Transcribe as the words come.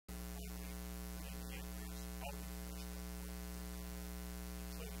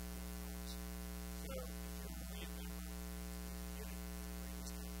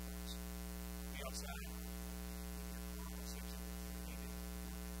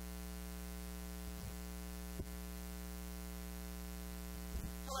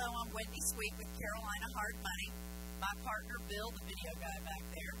Wendy Sweet with Carolina Hard Money. My partner, Bill, the video guy back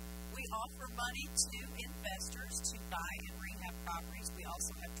there. We offer money to investors to buy and rehab properties. We also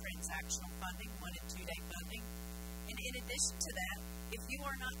have transactional funding, 1 and 2 day funding. And in addition to that, if you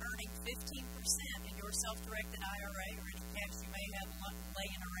are not earning 15% in your self-directed IRA or any cash you may have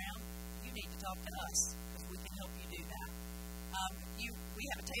laying around, you need to talk to us if we can help you do that. We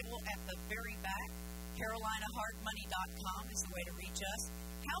have a table at the very back. CarolinaHardMoney.com is the way to reach us.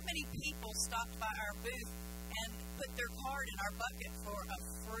 How many people stopped by our booth and put their card in our bucket for a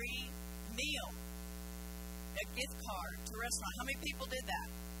free meal, a gift card to a restaurant? How many people did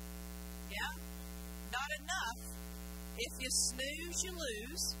that? Yeah? Not enough. If you snooze, you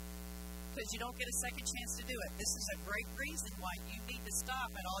lose, because you don't get a second chance to do it. This is a great reason why you need to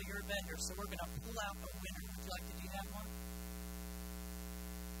stop at all your vendors. So we're going to pull out a winner. Would you like to do that one?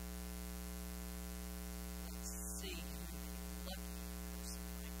 Let's see. Lucky person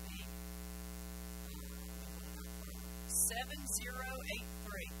might be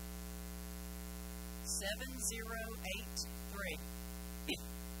 7083. 7083.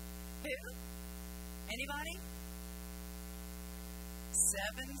 Who? Anybody?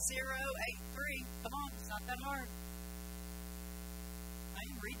 7083. Come on, it's not that hard. I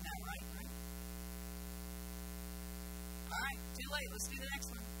am reading that right? All right, too late. Let's do the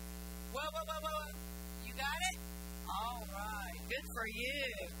next one. Whoa. You got it? All right. Good for you.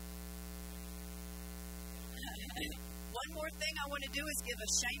 One more thing I want to do is give a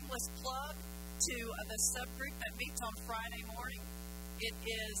shameless plug to the subgroup that meets on Friday morning. It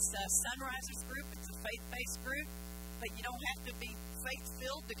is Sunrisers Group. It's a faith-based group, but you don't have to be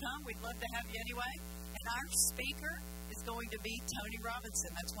faith-filled to come. We'd love to have you anyway. And our speaker is going to be Tony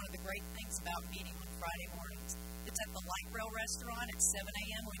Robinson. That's one of the great things about meeting on Friday mornings. It's at the Light Rail Restaurant at 7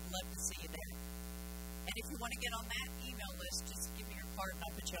 a.m. We'd love to see you there. And if you want to get on that email list, just give me your card and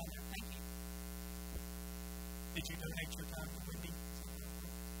I'll put you on there. Thank you. Did you donate your time to Wendy?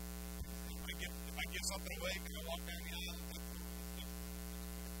 If I give something away, can I walk down the aisle?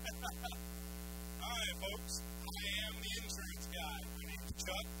 All right, folks. I am the insurance guy. My name's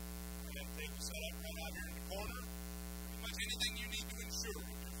Chuck. I have a table set up right out here in the corner. Pretty much anything you need to insure.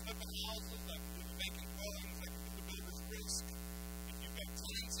 If you're flipping houses, I can do the vacant dwellings, I can do the builder's risk. If you've got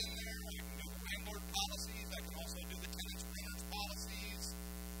tenants in there, I can do the landlord policies. I can also do the tenants' renters policies.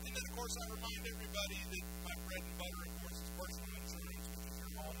 And then, of course, I remind everybody that my bread and butter, of course, is personal insurance, which is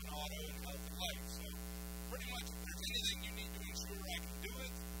your home and auto and health and life. So pretty much if there's anything you need to insure, I can do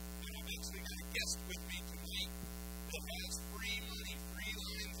it. And I've actually got a guest with me tonight that has free money, free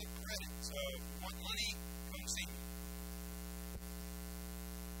lines of credit. So if you want money, come see me.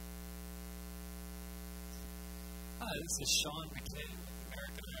 Hi, this is Sean McKay with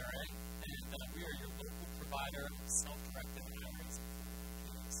American IRA, and we are your local provider of self-directed IRAs and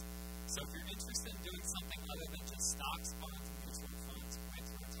 401ks. So if you're interested in doing something other than just stocks, bonds, and mutual funds, going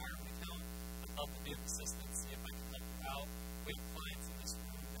to a retirement account, I'd love to be of assistance, see if I can help you out. We have clients in this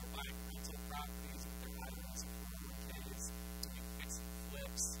room that are buying rental properties with their IRAs and 401ks, doing fix and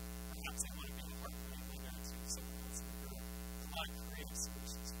flips. Perhaps they want to be a part-time lender to someone else in the group. There's a lot of creative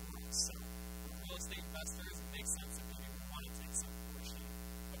solutions for us. So for real estate investors, it makes sense that maybe we want to take some portion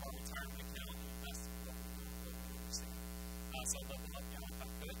of our retirement account and invest in what we're doing, what we're overseeing. So I'd love to help you out if I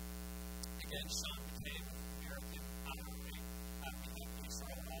could. Again, Sean McKay with American IRA. We have a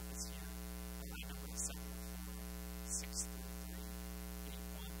Charlotte office here. My number is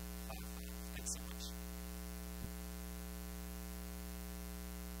 714-633-8155. Thanks so much.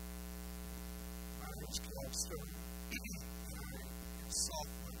 My name is Clive Stone, and I am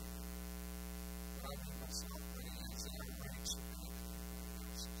soft money. What I mean by soft money is that I range some money from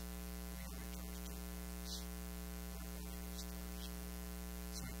universities. We only charge $2.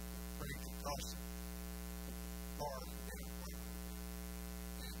 So pretty good cost of borrowing and gambling.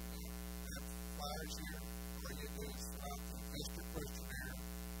 And that flyers here. All you do is fill out the investor questionnaire,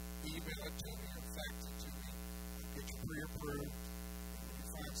 email it to me, or fax it to me. I'll get you pre-approved. And when you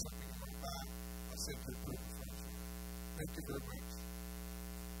find something you want to buy, I'll send you a proof of funds. Thank you very much.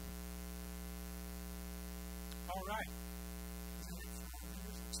 All right.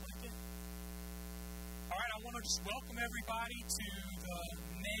 Looks like it. All right, I want to just welcome everybody to the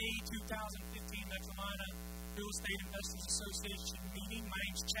May 2015 Metrolina Real Estate Investors Association meeting. My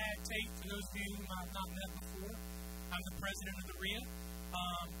name's Chad Tate. For those of you whom I've not met before, I'm the president of the REIA.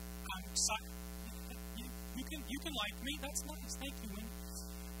 I'm excited. You can like me. That's nice. Thank you, Wendy.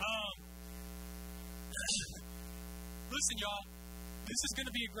 Listen, y'all. This is going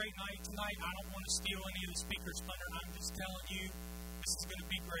to be a great night tonight. I don't want to steal any of the speakers' thunder. I'm just telling you, this is going to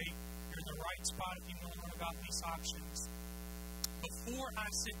be great. You're in the right spot if you want to learn about these options. before I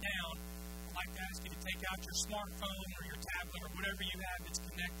sit down, I'd like to ask you to take out your smartphone or your tablet or whatever you have that's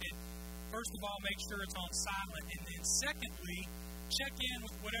connected. First of all, make sure it's on silent. And then secondly, check in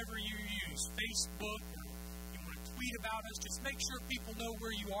with whatever you use, Facebook, or you want to tweet about us. Just make sure people know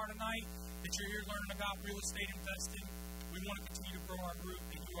where you are tonight, that you're here learning about real estate investing. We want to continue to grow our group,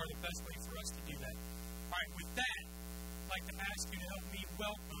 and you are the best way for us to do that. All right, with that, I'd like to ask you to help me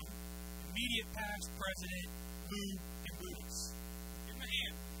welcome immediate past President Lou Cambutis. Give him a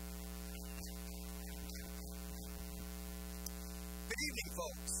hand. Good evening,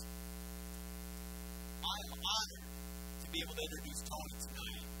 folks. I am honored to be able to introduce Tony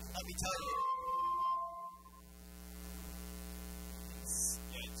tonight. Let me tell you. It's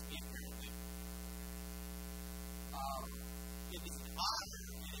me, apparently. It is an honor,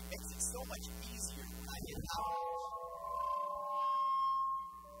 and it makes it so much easier when I get out.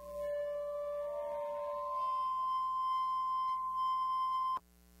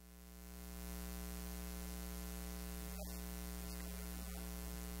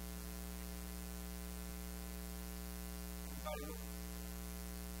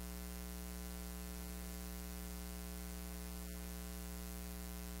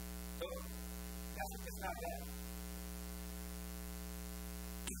 It's not bad.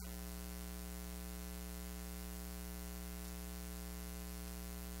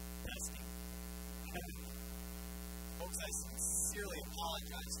 Testing. Folks, I sincerely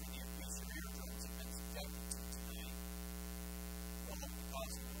apologize for the abuse your eardrums have been subjected to tonight. We'll hope to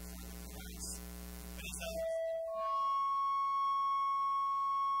cause no further price. But as I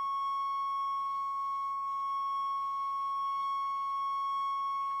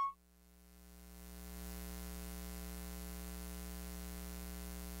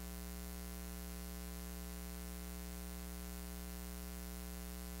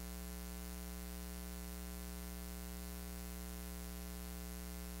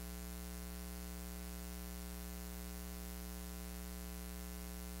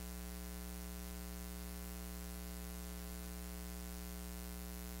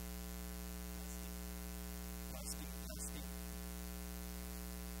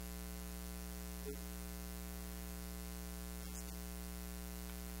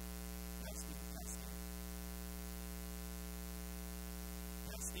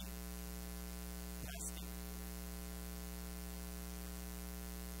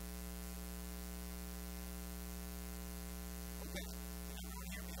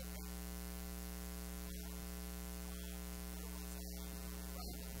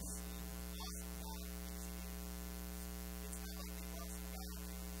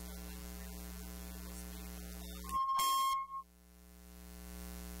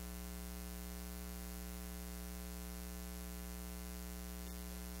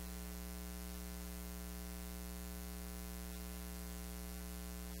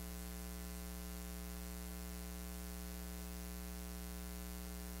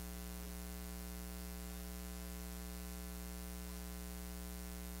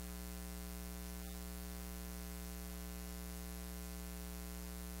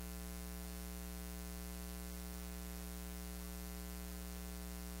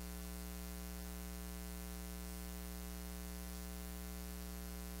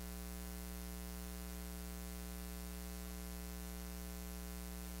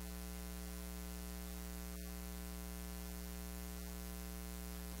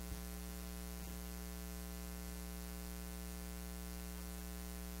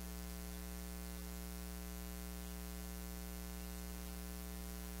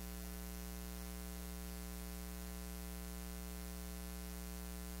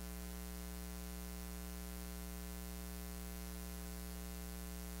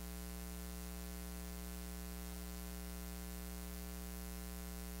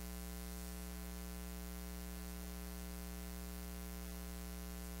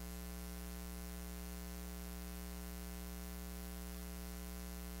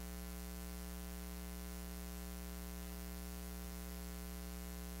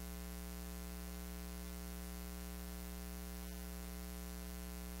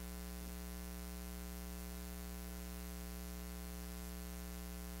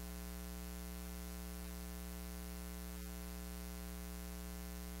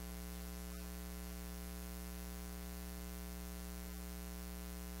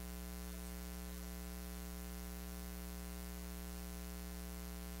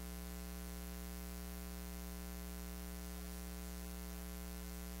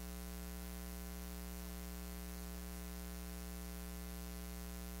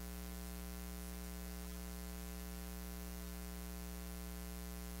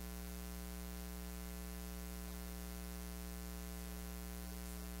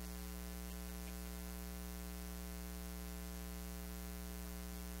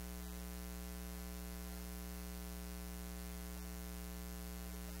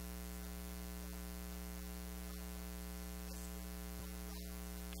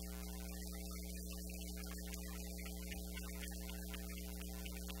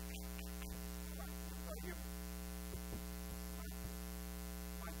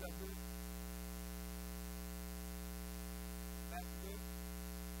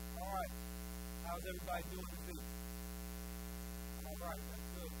everybody doing today? All right, that's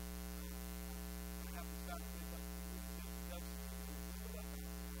good. I have to start to make up some introduction to people that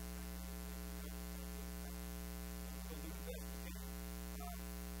we'll do the best we can.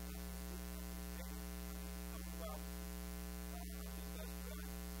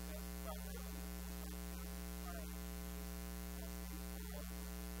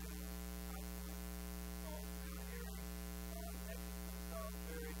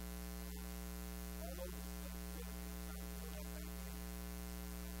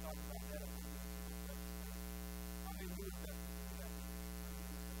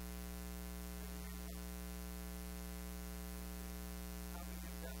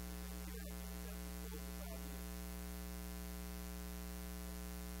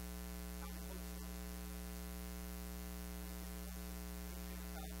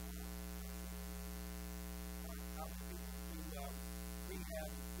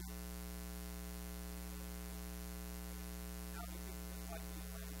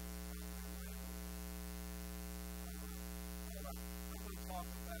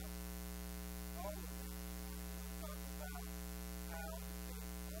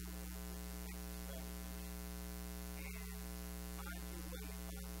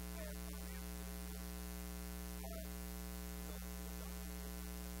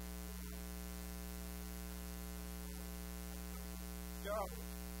 Jarvis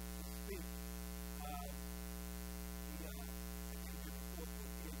to speak.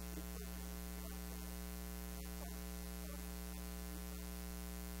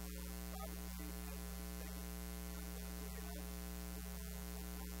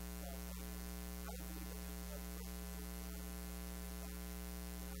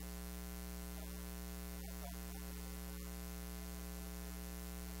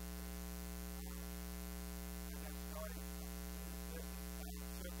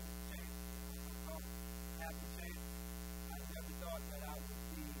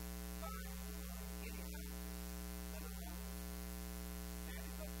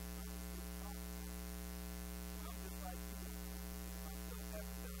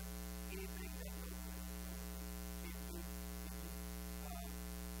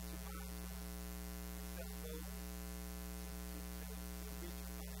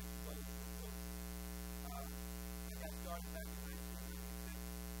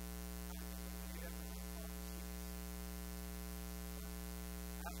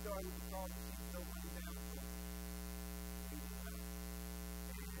 Started to call the sheep no money down for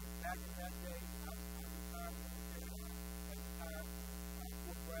back in that day, I was retired from the jail. I retired from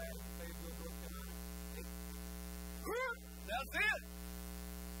Fort Bragg in Fayetteville, North Carolina. That's it!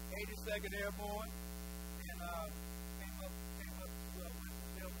 82nd Airborne. And came up to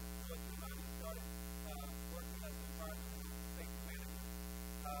Winston-Salem, North Carolina, and started working as an environmental safety manager.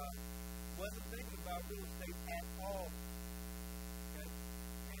 Wasn't thinking about real estate at all.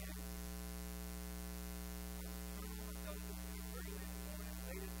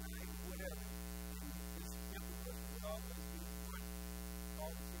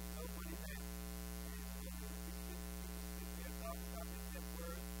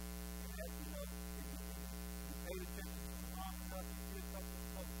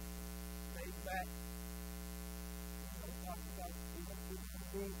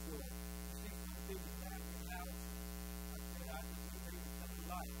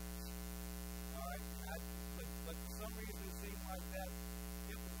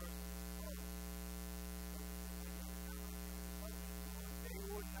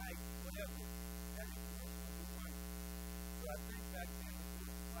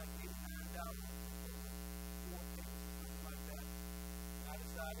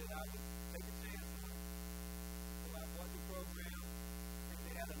 I would take a chance on it. So I bought the program, and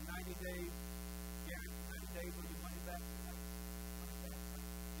they had a 90-day guarantee, 90 days on your money back.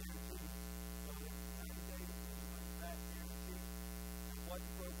 Guarantee. So 90 days on your money back guarantee. I bought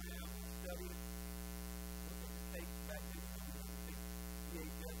the program, studied it, looked at the tapes back then,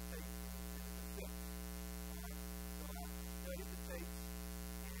 VHS tapes, and the tips. Alright, so I studied the tapes,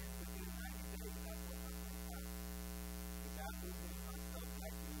 and within 90 days, I bought my first house. Which I moved in my stuff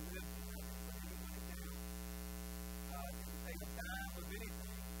like we lived in. I didn't put any money down. Didn't take a dime of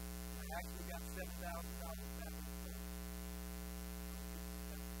anything. I actually got $7,000 back in the place.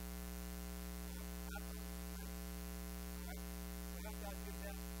 Alright, so I got to get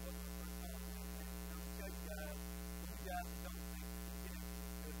that. What's my first home? And I'm going to tell you guys, when you guys don't think you can get into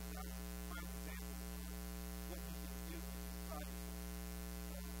this business, I'm going to prime example of what you can do with this project.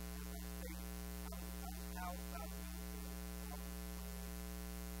 As I stated, I was out of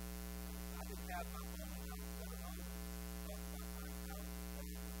I didn't have my own house, let alone my friend's house, and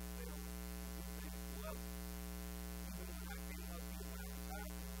sale, and do things.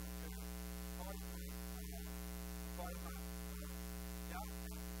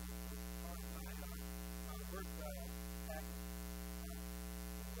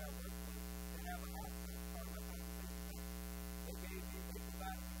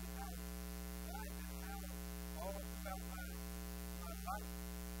 life.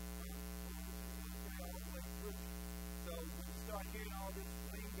 So when you start hearing all this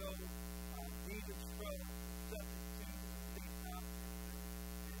lingo, deed of trust, subject to these options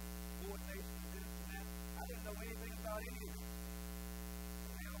and coordination of this and that, I didn't know anything about any of it.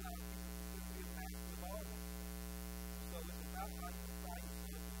 And now a lot of people consider me a master of all of them. So it's about how you apply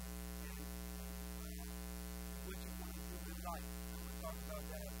yourself and what you want to do in life. I'm going to talk about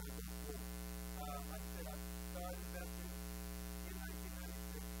that as I go forward. Like I said, I started investing in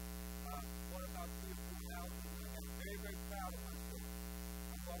 1996. Bought about 3 or 4 houses, and I got very, very proud of myself.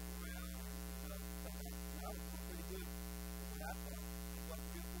 I walked around and I was doing pretty good for what I thought. I bought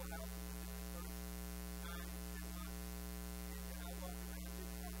 3 or 4 houses within the first 9 to 10 months. And then I walked around and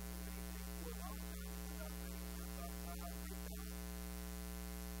didn't have to do anything for a long time because I was thinking to myself, how do I do that?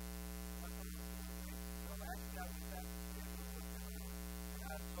 So actually, I went back to school and looked at it, and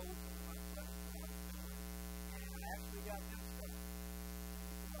I told some of my friends what I was doing, and I actually got them started.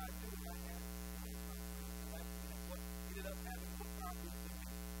 Before I knew it, I had what ended up having more properties than me.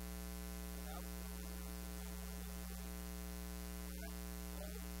 And I was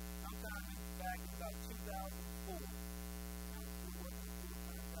sometime back in about 2004, I was still working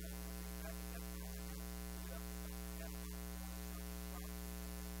full-time job. I think back at that time, I ended up having properties.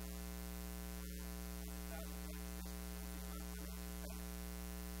 I was like, this is going to be my financial path.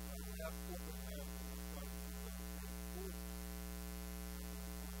 So I left corporate America and I started doing real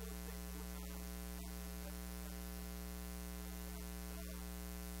estate full-time. Real estate full-time,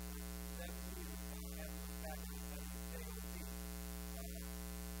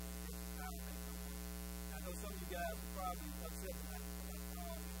 I know some of you guys are probably upset tonight.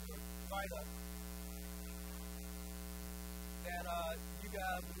 Right up. That you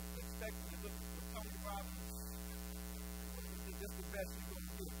guys were expecting to look for Tony Robbins. This is the best you're going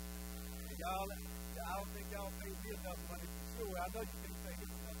to get. And y'all, I don't think y'all paid me enough money for sure. I know you didn't pay me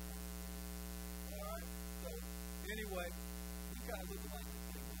enough money. Alright? So, anyway, you guys look like this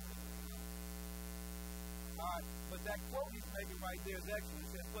thing. Alright, but that quote he's making right there is excellent. It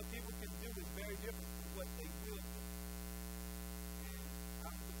says, what people can do is very different from what they will do. And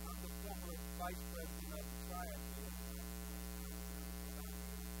I'm the former vice president of the Triad here.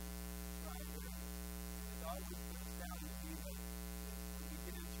 And it's always been astounding to me that when we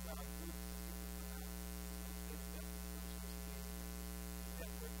get into our groups and people come out and they step into social media,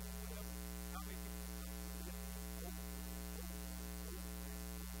 networking or whatever, how many people come to the different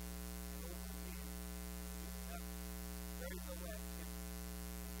over again. Very low activity.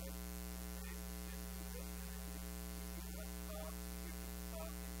 Because the things that you do, you hear us talk, you hear people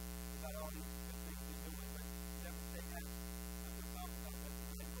talking about all these good things they're doing, but you never take action. I'm just talking about that.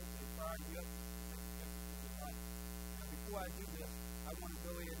 Hopefully, fire you up and make a difference in your life. Now, before I do this, I want to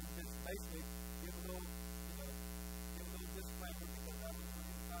go ahead and just basically give a little disclaimer because I was when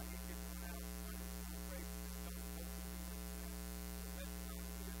he was out here getting around running this little crazy system and hopefully do this and that.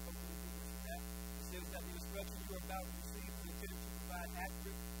 Hopefully do this and that. It says that the instructions you're about to receive is intended to provide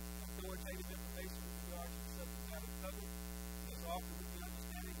accurate, authoritative information with regard to the subject matter covered. It is offered with the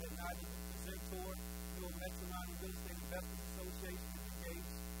understanding that neither the presentor nor Metropolitan Real Estate Investment Association is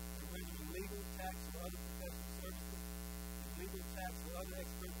engaged in rendering legal, tax, or other professional services. If legal, tax, or other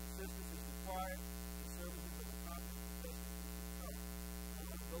expert assistance is required, the services of a competent professional should be charged. And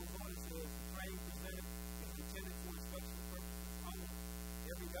when it goes on, it says the training presented is intended for instructional purposes only.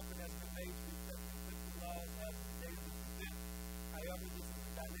 Every effort has been made to respect the applicable laws as of the date of this event. However, this is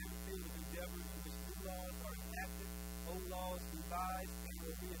a dynamic field of endeavor in which new laws are enacted, old laws revised, and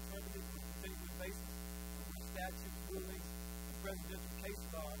will be interpreted on a continuous basis, on which statutes, rulings, and presidential case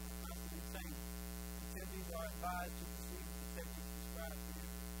law are constantly changing. Attendees are advised to proceed with the techniques described here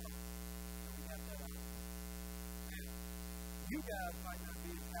in this talk. So we got that on. And you guys might not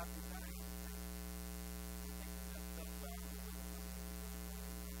be as happy as I am. I think we got stuff about it.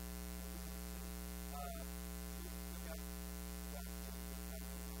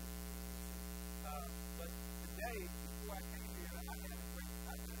 But today, before I came here, I had a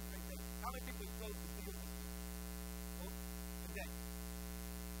great day. How many people are close to deal this week? Oh, today.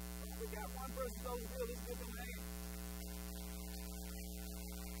 Oh, we got one person close to deal. Let's give them a hand.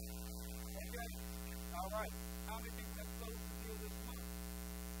 Okay. All right. How many people have closed the deal this month?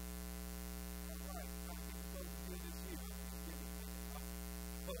 All right. How many people closed the deal this year?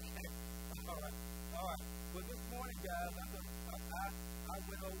 Okay. All right. All right. Well, this morning, guys, I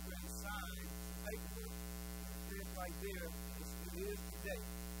went over and signed some paperwork. It says right there, it is today,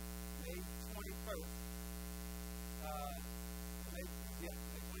 May 21st. May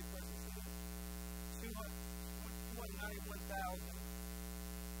 21st, it says $291,900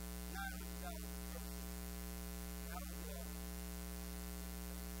 per person. And I was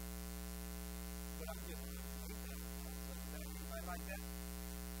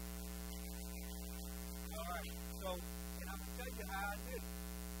I did it.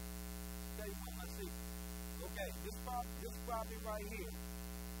 Tell you what, let's see. Okay, this property right here.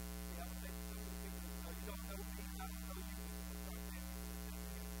 See, I'm going to make some of the people, you don't know me, I don't know you.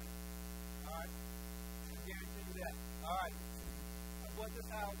 All right? I guarantee you that. All right. I bought this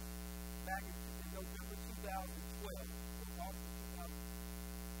house back in November 2012.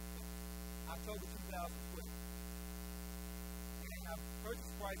 October 2012. And our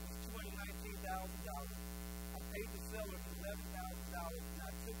purchase price was $219,000. I paid the seller $11,000, and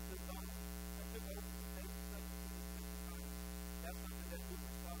I took this on. I took over to pay the seller for this $50. That's something that we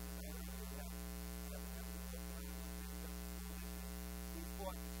were talking about earlier. We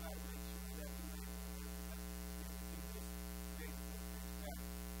fought to try to make sure that we were able to do this.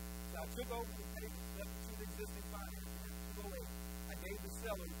 So I took over to pay the seller to the existing financing at 208. I gave the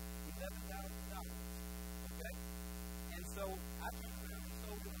seller $11,000. Okay? And so I turned around and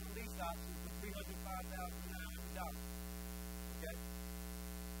sold it in the lease option for $305,900. Okay?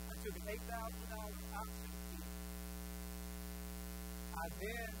 I took an $8,000 option fee. I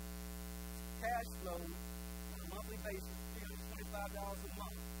then cash flowed on a monthly basis $325 a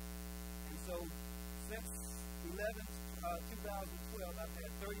month. And so since 2012, I've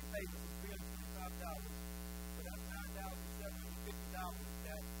had 30 payments of $325. So that's $9,750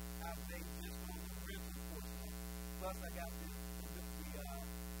 that I've made just on the rental portion. Plus, I got the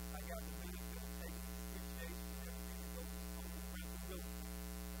benefit of taking the depreciation and everything that goes on the rental real estate.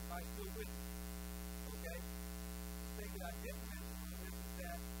 Everybody's still with me. Okay? The thing that I didn't mention on this is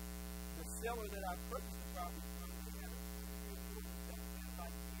that the seller that I purchased the property from had a 20-year mortgage that was in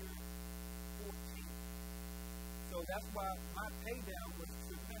like year 14. So that's why my pay down was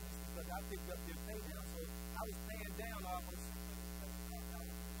tremendous because I picked up their pay down. So I was paying down almost $675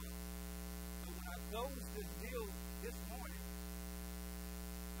 a month. So when I closed this deal this morning,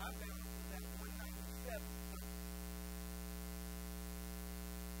 my balance was at $197.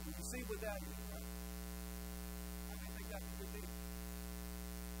 You see what that is, right? I mean, think that's a good deal.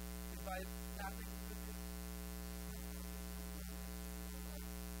 Anybody not think it's a good deal?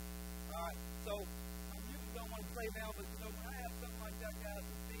 All right, so I usually don't want to play now, but when I have something like that, guys,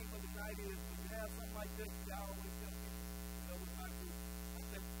 the theme of the night is when you have something like this, I always tell people, we're trying to, I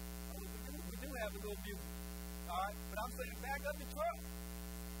said, we do have a little music. All right, but I'm saying back up the truck.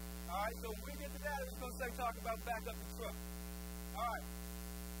 All right, so when we get to that, we're going to talk about back up the truck. All right,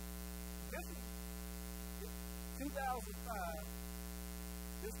 this is 2005.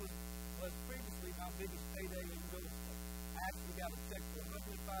 This was previously my biggest payday in real estate. I actually got a check for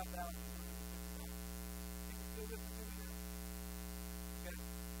 $105,000. People still listen to me now? Okay,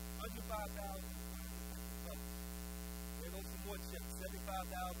 $105,000. There goes some more checks.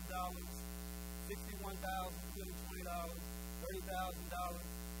 $75,000, $61,220, $30,000.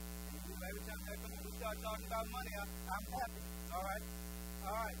 And every time we start talking about money, I'm happy. All right?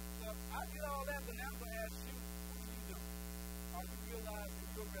 All right. So I did all that, but now I'm going to ask you, what do you do? Are you realizing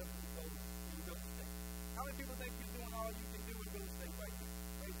your revenue goes in real estate? How many people think you're doing all you can do in real estate right now?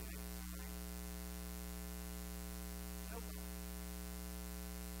 Raise your hand. Nobody.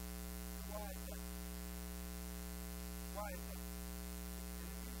 Why is that? Why is that? And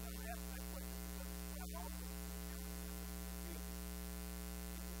if you don't ask that question, because you have all those things,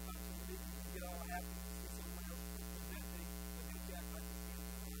 people come to the meeting and get all happy to see someone else presenting, but they can't understand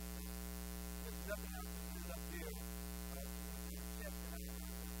the real estate. There's nothing else that is up there. Check that out.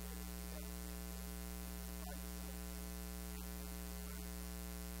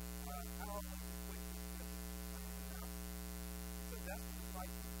 I always equate this business to finding out. Because that's what it's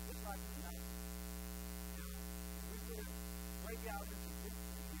like. It's like the night. If we were to break out into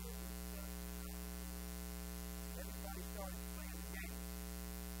different deals and stuff, everybody started playing the game.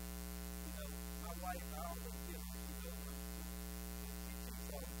 My wife, I always get her. She goes on to she keeps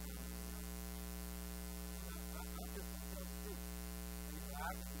all the things. I'm just going to tell the truth.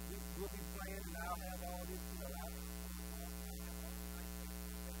 We'll be playing and I'll have all this,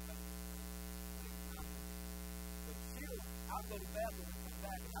 I'll go to the bathroom and come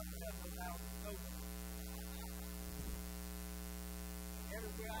back and I'll have those houses open.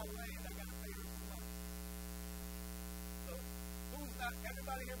 Everywhere I land, I got to pay her some money. So,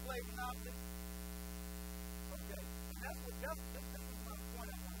 everybody here play Monopoly? Okay. And this is my point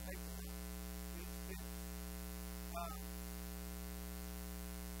I want to make tonight.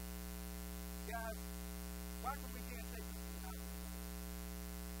 Guys, why come we can't take this Monopoly?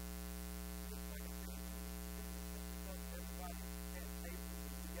 Everybody had tables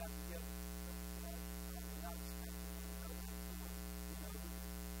and we got together.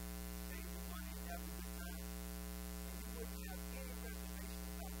 Saving money and having a good time. And you wouldn't have any reservation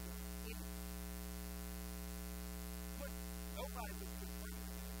about doing anything. Nobody would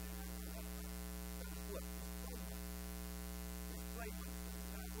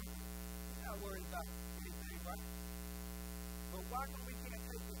about anything, right? But why come we can't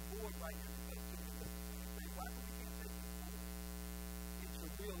take this board right here and take it? Why come we can't take this board into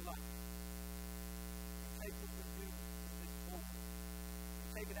real life? And take what we do with this board and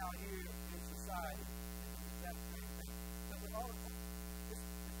take it out here in society and do that same thing. So with all of this, it's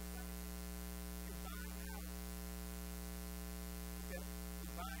the same thing. You're buying out. Okay?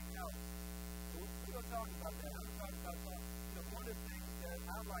 You're buying out. So we're going to talk about that. I'm going to talk about that. You know, one of the things that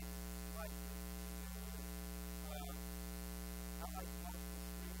I like to I like to watch the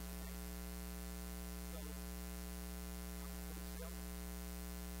screen today. So, I'm a wholesaler.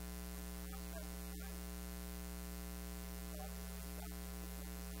 I'm having a friend.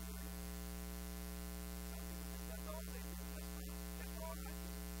 Some people think that's all they do. That's all I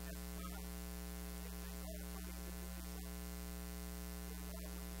do. That's fine. That's all for me to do this.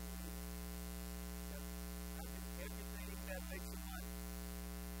 I think everything that makes a money,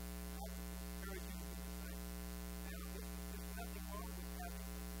 I would encourage you to do the same. Now, there's nothing wrong with having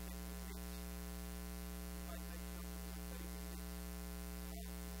a particular niche. You might make something your favorite niche.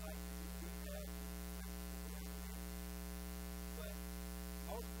 You like to do retail, but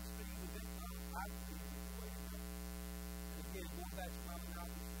most of the streams of income, I believe, is the way to go. And again, going back to my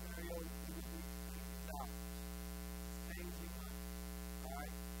monopoly scenario, it would be $20. It's changing money. All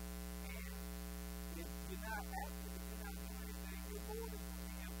right? And if you're not active, if you're not doing anything, your board is going to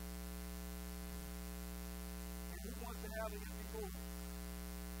be empty. And who wants to have an empty board?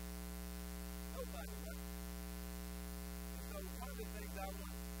 Nobody, right? And so one of the things I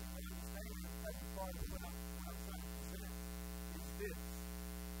want to understand in the second part of what I'm trying to present is this.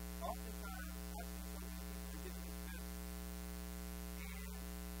 Oftentimes, I see some of these people are getting expensive. And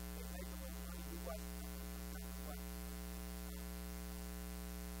they make a little money. We watch them.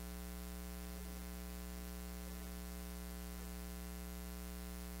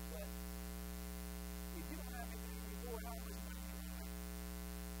 But if you don't have anything in your board, how much money can you make?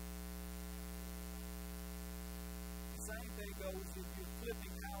 The same thing goes if you're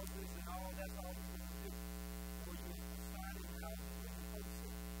flipping houses and all, that's all you're going to do. Or you're signing houses in the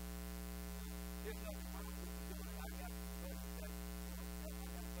wholesale. There's nothing wrong with doing it. I got some buddies that, I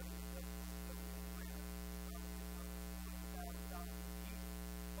got buddies that $7 million, $100,000 a year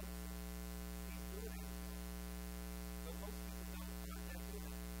wholesale. He's doing anything. But most people don't start that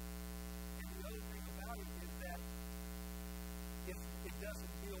doing it. And the other thing about it is that it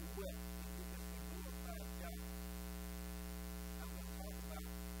doesn't deal with it just a glorified job. I'm going to talk about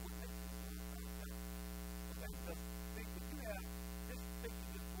what makes it a glorified job. Okay, because think if you have this picture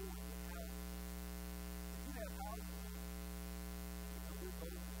this board with houses. If you have houses, we're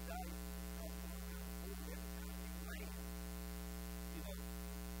golden and dice and we start going around the board every time you land,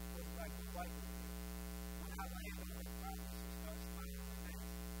 looks like the white over there. When I land on the property, she starts smiling and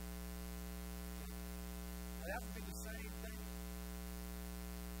dancing. Now, that would be the same thing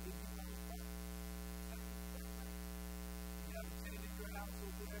if you want to start. That's the same thing. You have a tenant in your house or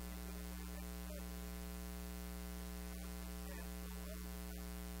whatever you're doing for the next day.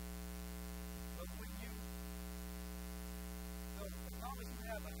 But when you, so as long as you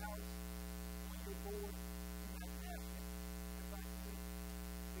have a house on your board, you have an asset. That's like me.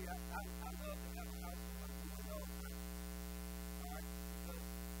 See, I love to have a house on my board all the time. All right? Because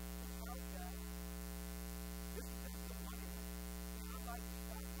the house guy, this is the money. And I like to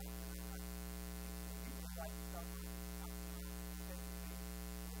stop money. People like to stop money.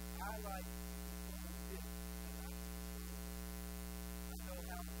 I like to do this. And I know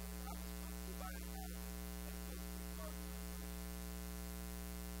how I'm responsible by the house and those people are doing it.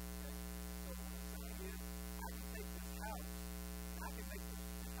 Okay? So what I'm saying is, I can take this house and I can make this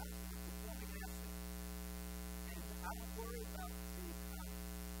house a performing asset. And I don't worry about the economy.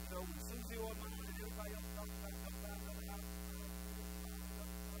 When Susie or mine and everybody else talks about something about another house,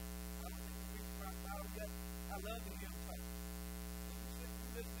 I don't think we reach around out yet. I love to hear them talk. If you sit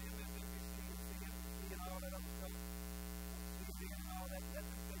and listen to MSNBC and CNBC and all that other stuff, CNN and all that, let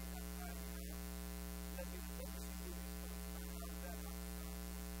them say that's fine. Let me see who these folks are. How is that not the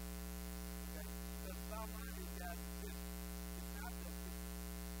okay? Because the bottom line is, guys, it's not just this.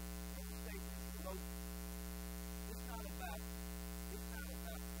 Let me say this locally. It's not about what you do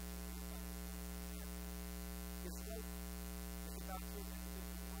about it.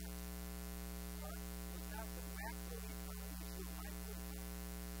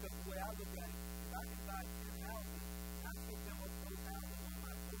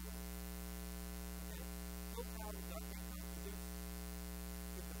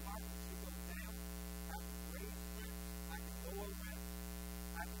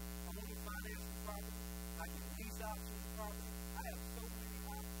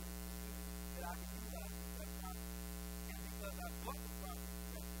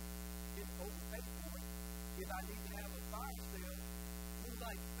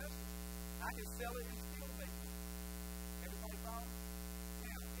 can sell it and still make it. Everybody follow?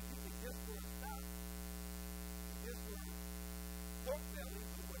 Now, if this were a stock, if this were pork belly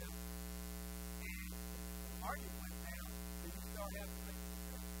or whatever, and the market went down, then you start having to make a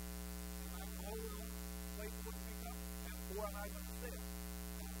decision. Am I going to wait for it to pick up, or am I going to sell?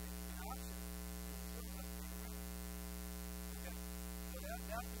 It's an option. Okay? So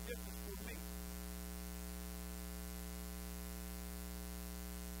that's the difference for me.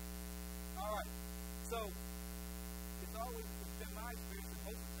 All right. So it's always been my experience that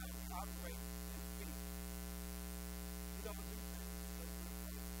most of the time we operate in fear. You don't do things because you're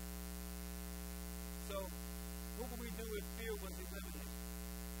afraid. So what would we do if fear was eliminated?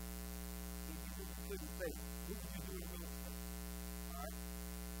 If you couldn't fail, what would you do in real estate? All right?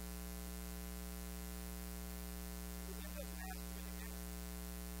 You end up mastering the game.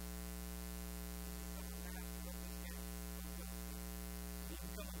 You become a master of this game of real estate. When you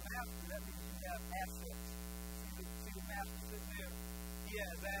become a master, that means you have assets. See the master sitting there? He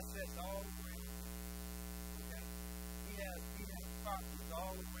has assets all around him. Okay? He has properties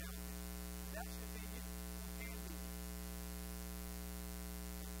all around him. That should be you. You can be you.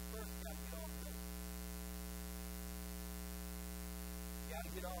 First, you got to get off the dope. You got to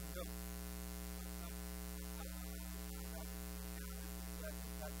get off the dope.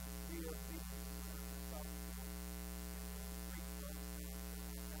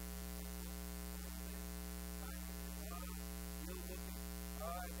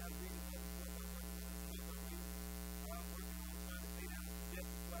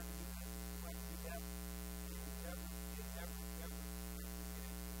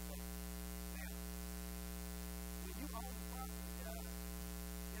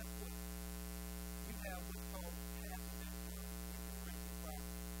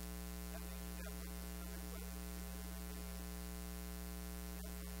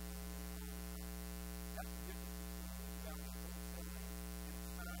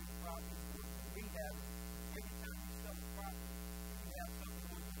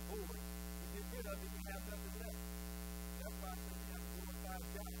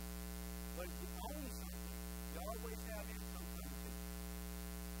 But if you own something, you always have income coming to you.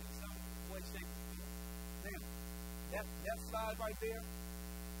 In some way, shape, or form. Now, that slide right there, I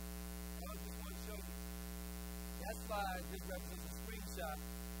just want to show you. That slide just represents a screenshot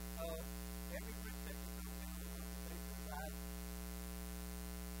of every rent check that comes in on a monthly basis, right?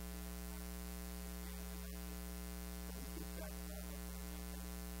 We keep track of all that.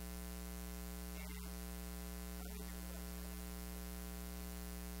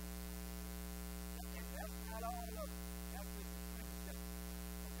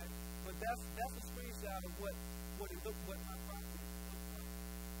 That's a screenshot of what my property looks like.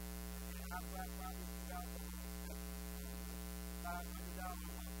 And I buy properties throughout the whole spectrum. $500 on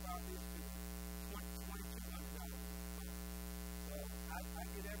one property to $2,200. So I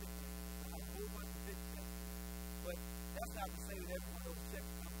get everything. I have a whole bunch of big checks. But that's not to say that every one of those checks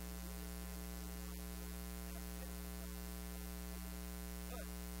comes to me. But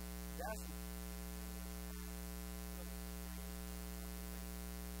that's it.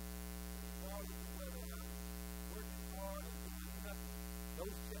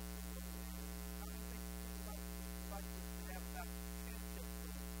 Those checks are how many things would you like to have about 10 checks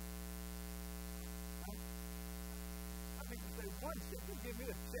for you? I think you say one check. You give me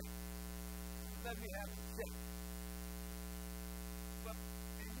a check. Let me have a check. But,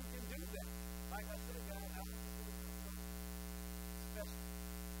 and you can do that. Like I said, guys, I was special.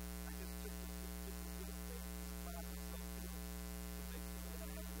 I just took the real estate and applied myself to it to make sure that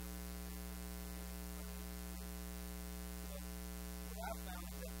I had enough. I found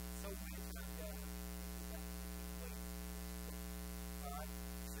that so many times, guys, all right,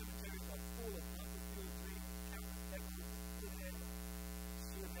 cemeteries are full of unfulfilled dreams, countless exits could have,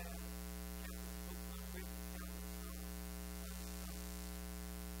 should have, countless books unwritten, countless unsung.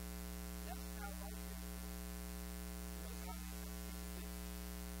 That's how life is. You know, how many people think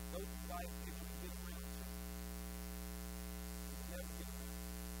go through life and you get around to it. You will never get around.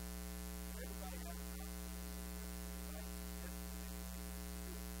 Everybody has a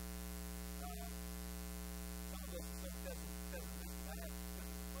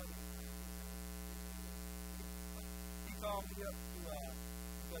he called me up to,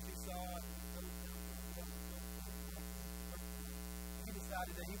 because he saw it and he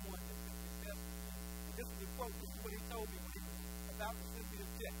decided that he wanted to fix his death. And this is the quote, this is what he told me when he was about to send me the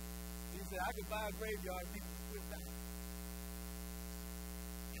check. He said, I could buy a graveyard and people would quit dying.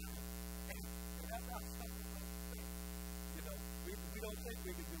 And that's not something like that. You know, we don't think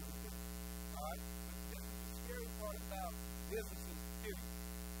we can do this. All right? But this is the scary part about businesses, period.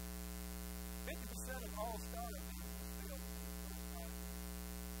 50% of all startup businesses fail within the first 5 years.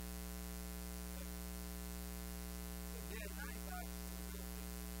 Okay. But then 95% of real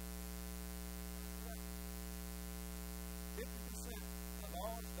estate fail. 50% of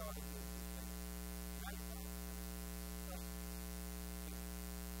all startup businesses fail. 95% of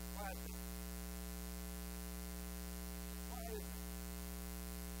why is that? Why is it?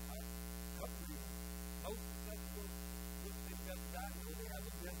 Couple reasons. Most successful real estate investors I know, they have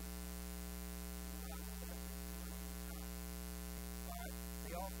a business. Alright.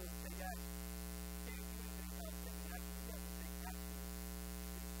 They also take action. You can't do anything without taking action. You have to take action.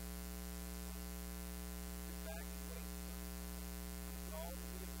 Sit back and wait. I'm all the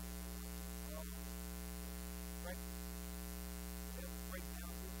way all the way. Right? You have to break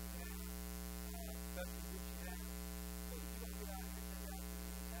down what you have, especially what you have. So if you don't get out here and take action,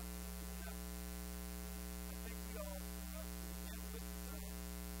 you have to do nothing. I think we all know to begin with because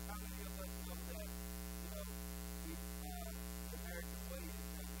how many of us know that, you know, the American way is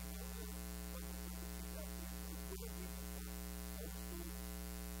that we go to what we teach our kids to do, what we can do. Go to school,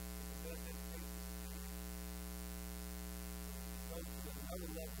 get the best education we can. So we can go to another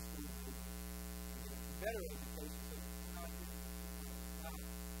level of school so we can get a better education so we can not get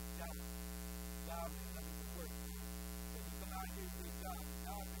job and nothing to work. So you come out here and do a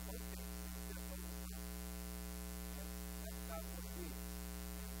job in most cases is just over time. That's not what it is.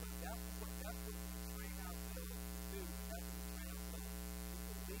 But that's what we train ourselves to do. That's what we train ourselves to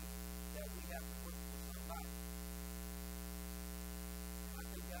believe that we have to work for somebody. And I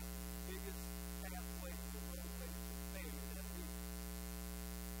think that's the biggest pathway to the roadway to failure that is.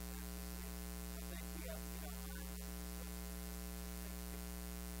 That's just it. I think we have to get our minds into something.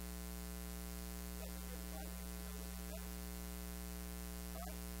 Something everybody needs to know is that.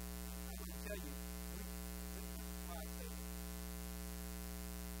 Alright? I'm going to tell you, this is why I say this.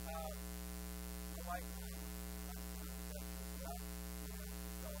 My wife and I were investors out. We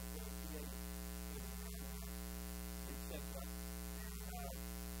saw the VA in Central. And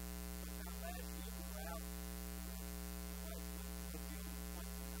sometime last year we were out. My wife went to the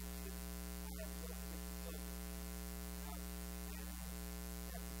appointment. I had to go to get the surgery. And at the time,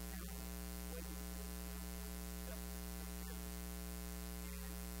 waiting for justice to come through. And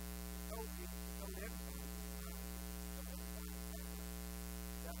she told everybody was going on. She told everybody was going on. That's why you have to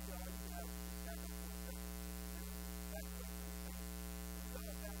back up for justice. Back up for justice. Some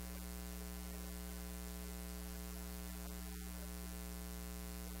of that was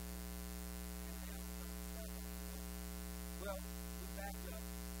well, we backed up.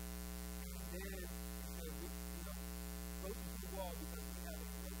 And then we said, go to the wall because we have a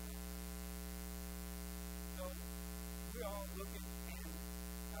roadmap. So we're all looking, and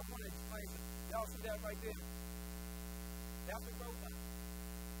I want to explain this. Y'all see that right there? That's a roadmap.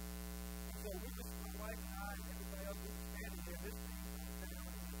 And so we just, my wife and I and everybody else, we were standing there, this thing is standing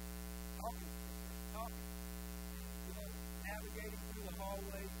over here, talking, and, navigating through the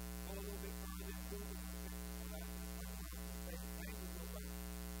hallway, go a little bit further, move a little bit,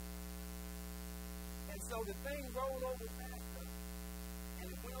 and so the thing rolled over past us, and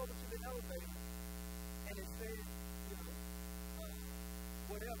it went over to the elevator, and it said,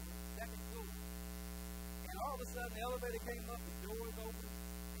 whatever, second floor. And all of a sudden, the elevator came up, the doors open,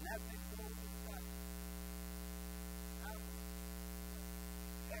 and that thing rolled to the side.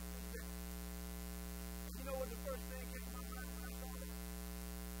 Heck was that? And you know what the first thing came to my mind when I saw that?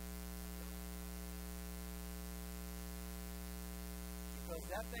 Because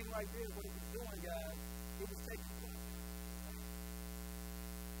that thing right there, what it was doing, guys, it was taking place.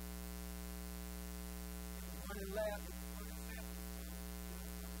 It was running labs, it was running samples.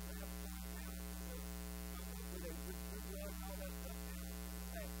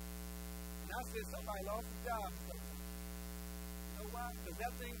 And I said, somebody lost a job or something. You know why? Because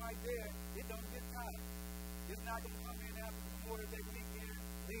that thing right there, it don't get tired. It's not going to come in after Memorial Day weekend,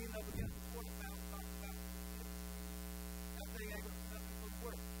 lean up against the quarter pound, talking about this. That thing ain't going to do nothing but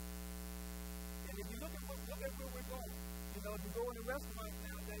work. And if you look at where we're going, if you go in the restaurants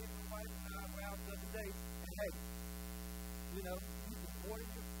nowadays, my wife and I were out the other day, and hey, you can order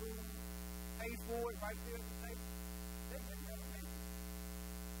your food, pay for it right there at the table. They never make it.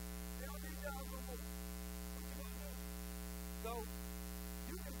 They don't need y'all no more. What you gonna do? So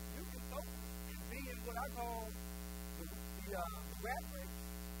you can focus and be in what I call the rat race,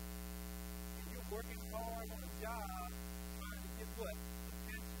 and you're working hard on a job trying to get what?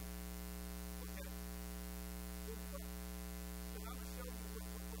 Attention. Okay? So I'm going to show you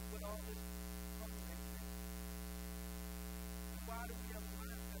what all this culminates in. And why do we have a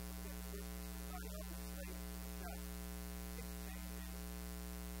mindset to get this somebody else is slave to the job? It's changing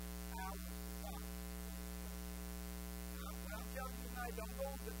our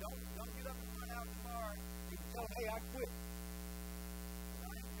tell them, hey, I quit. And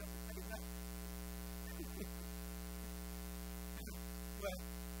I ain't going to say nothing. But,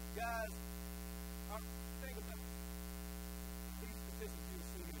 guys, think about it. These statistics you'll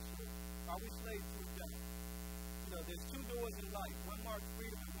see here short. Are we slaves to a job? You know, there's two doors in life. One marks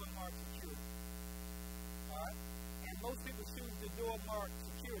freedom and one marks security. All right? And most people choose the door marked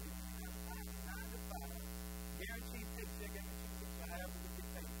security. 9 to 5. Guaranteed paycheck every 2 weeks or however we get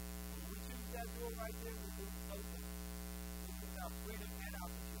paid. When we choose that door right there, we lose both things. We lose our freedom and our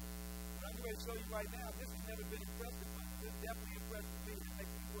security. What I'm going to show you right now, this has never been impressive, but this definitely impresses me. It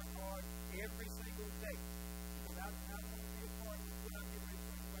makes me work hard every single day. Because I want to be a part of what I'm getting ready to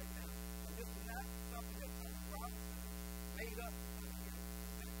show you right now. And this is not something that Tony Robinson made up to come here and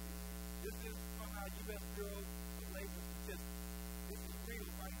present to you. This is from our U.S. Bureau of Labor Statistics. This is real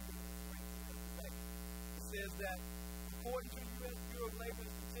right here in the right today. It says that according to U.S. Bureau of Labor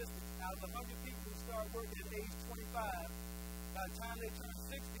Statistics, out of 100 people who start working at age 25, by the time they turn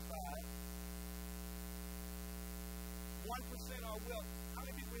 65, 1% are wealthy. How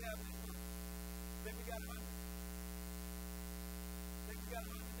many people we have in this room? Think we got 100? Think we got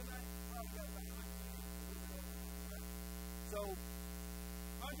 100 tonight? Probably got about 100. So,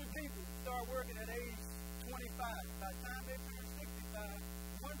 100 people start working at age 25. By the time they turn 65,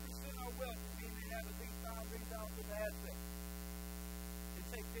 1% are wealthy, meaning they have at least $5 million worth of assets and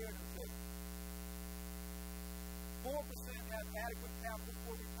take care of themselves. 4% have adequate capital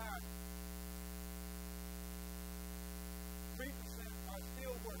for retirement. 3% are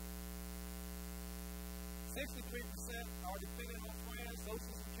still working. 63% are dependent on friends,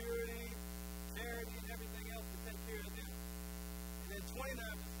 Social Security, charity, and everything else to take care of them. And then 29%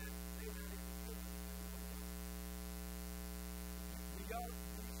 they not able to do it.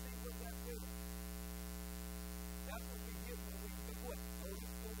 Do you see what that is? That's what we get when we do what? Go to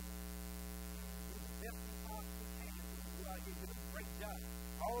school, do the best we possibly can, and we go out here and do a great job.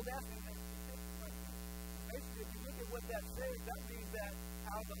 All of that's in that statistic right there. Basically, if you look at what that says, that means that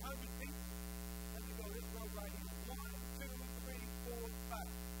out of 100 people, let me go this row right here. 1, 2, 3, 4, 5.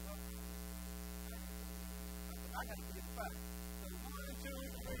 I got to get 5. So 1, 2,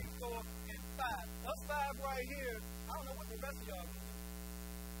 3, 4, and 5. Us 5 right here, I don't know what the rest of y'all do.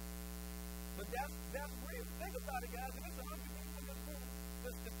 But that's real. Think about it, guys. If it's 100 people in this room,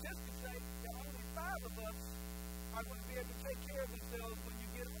 the statistics say that only 5 of us are going to be able to take care of themselves when you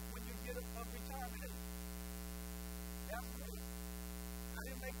get a retirement age. That's real. I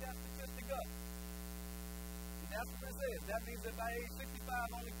didn't make that statistic up. And that's what it says. That means that by age 65,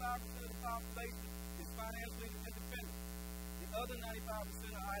 only 5% of the population is financially independent. The other 95%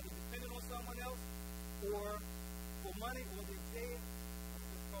 are either dependent on someone else or for money, or they're dead, or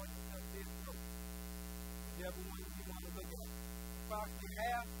just call yourself dead broke. Whichever one you want to look at. Approximately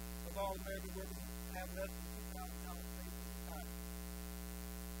half of all American workers have less than $2,000 saved for retirement.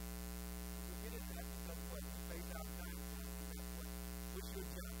 We'll get into that because what? We face out giants and that's what? What's your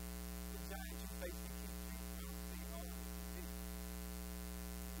job? The giants you face can keep you from seeing all of what you do.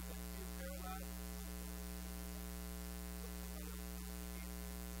 You're going to feel paralyzed.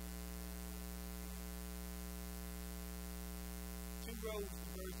 Two roads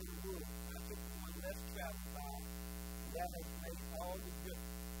diverge in the world. I took the one less traveled by, and that has made all the difference.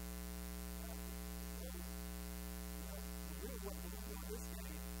 What we do in this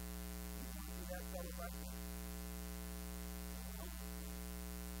game, we want to do that fellow right there.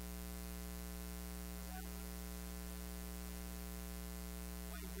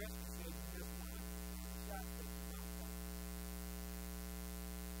 Wayne Gretzky says in this one, the shot takes the jump ball.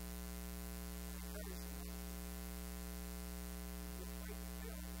 And very soon, you go straight to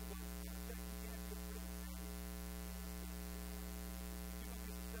jail, you go to check, you can't get rid of it. If you're going to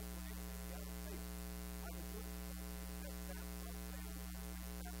be successful in anything, you got to face it. I was looking for it.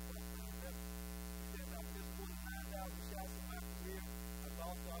 Shots in my career. I've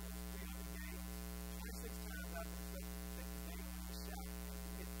lost almost 300 games. 26 times I've been selected to take the game and shot and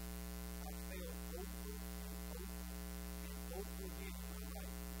hit. I failed over and over and over again in my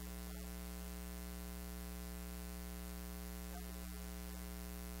life.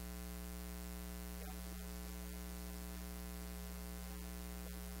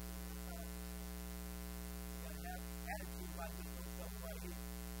 You got to have attitude like this for yourself right here.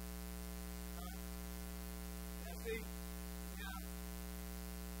 See?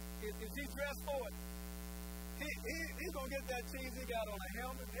 Is he dressed for it? He's going to get that cheese. He got on a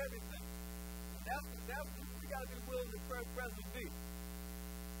helmet and everything. That's we got to be willing to President B.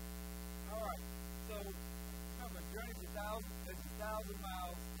 All right. So, remember, journey to 1,000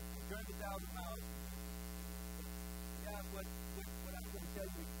 miles. Journey to 1,000 miles. Guys, what I'm going to tell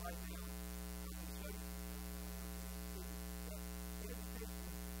you right now, I'm going to show you.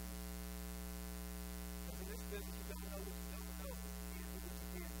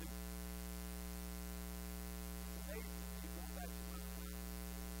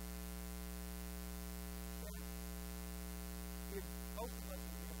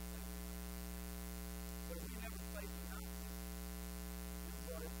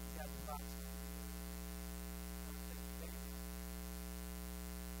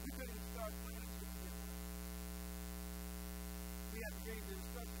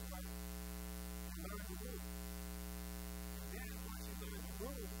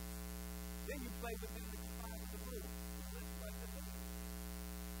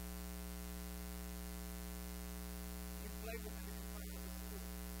 people make a complaint of the school.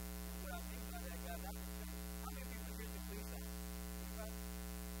 And what I mean by that, guys, I can say, how many people here can lease that? Anybody?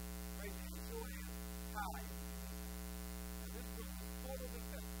 Raise your hand. Show hands high. And this group is full of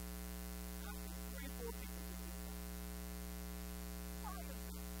effect. I think 3-4 people can lease that. Why is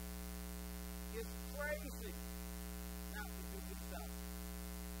it? It's crazy not to do this stuff.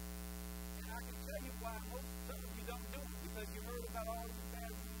 And I can tell you why some of you don't do it, because you heard about all these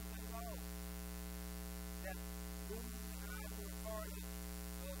bad rules and laws. That rules and I were part of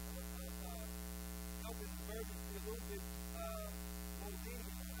helping the verbiage be a little bit more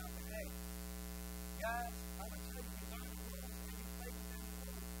lenient. And I said, hey, guys, I'm going to tell you, you learn the rules and you play within the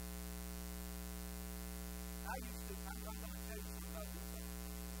rules. I'm going to tell you something about this.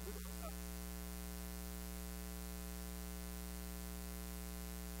 We're going to talk.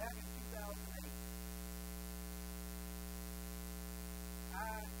 Back in 2008, I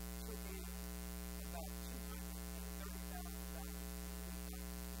took in about $230,000.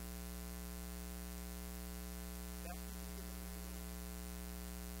 That's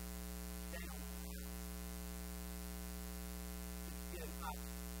down. It's getting hot.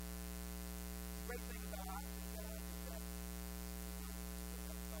 The great thing about options is that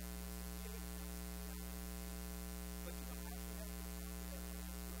but you don't have to have to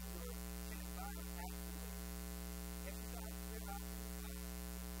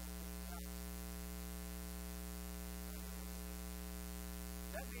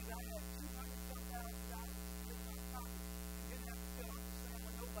that means I had $200,000 in my pocket and didn't have to fill out the same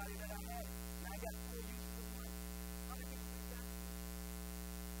with nobody that I had. And I got full use of the money. How many people think that?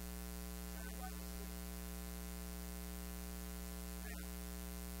 Now,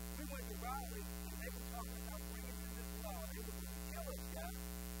 we went to Raleigh and they were talking about bringing in this law. They were going to kill us, guys.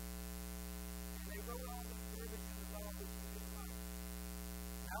 And they wrote all the verbiage in the law which we didn't like.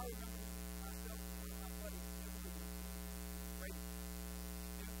 And I remember myself and one of my buddies, Jim, who was great.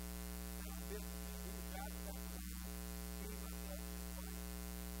 Business, and we were driving back to London, me, myself, and his wife,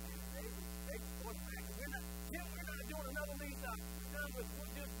 and they were automatically, we're not doing another lease out. We're done with,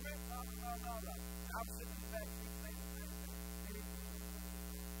 we'll just rent, blah, blah, blah, blah. And I'm sitting in the back seat saying the same thing. And he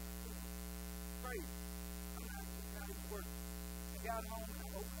crazy. I'm not even work. I got home and I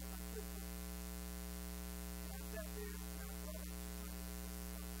opened up my system. And I sat there and I thought,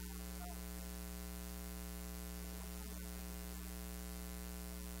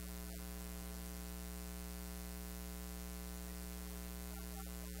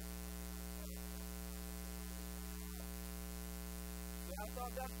 I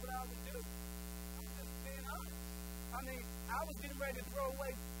thought that's what I would do. I'm just being honest. I mean, I was getting ready to throw away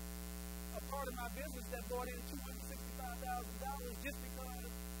a part of my business that brought in $265,000 just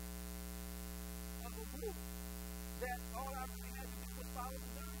because of a rule that all I really had to do was follow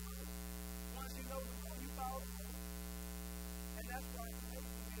the darn rule. Once you know the rule, you follow the rule. And that's why it's amazing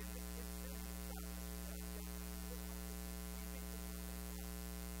to me. It's simple.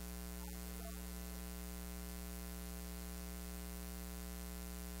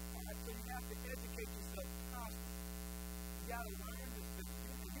 So you have to educate yourself constantly. You got to learn this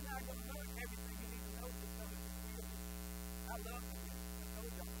business. You're not going to learn everything you need to know to come into the field. I love it. I told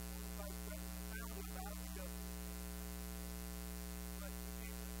you I'm the vice president and founder of Value. But you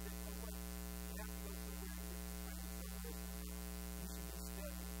can't just sit no way. You have to go somewhere and get some training somewhere. You should be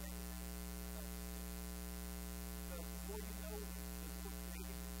studying everything. Because the more you know, the more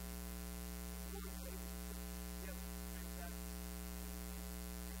creative you be. The more you're able to put together transactions.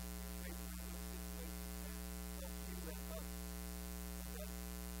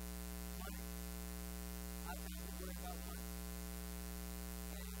 Money. I think we worry about money.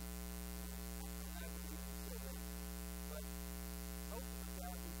 And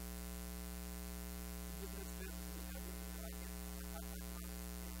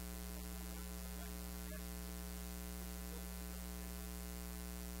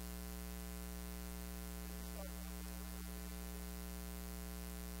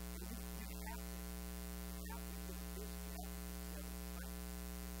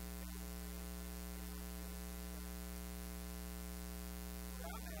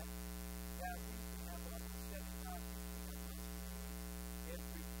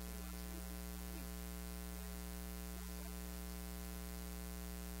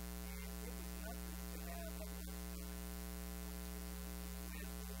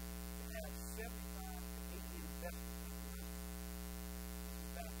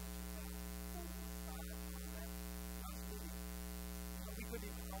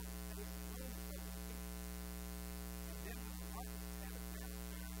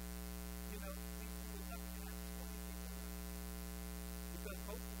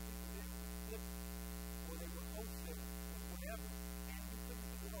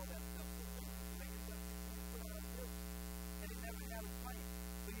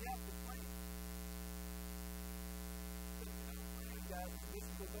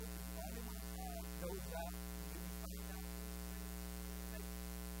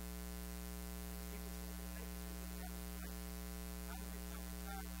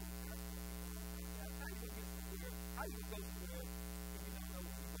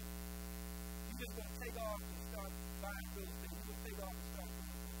just going to take off and start buying real estate. You're going to take off and start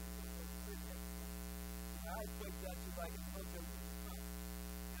doing something. I equate that to like a military business.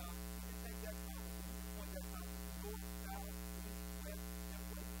 Now, you can take that compass and you can point that compass north, south, east, west,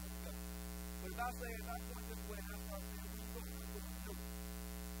 everywhere you want to go. But if I point this way and I start saying, where you going? I'm going north.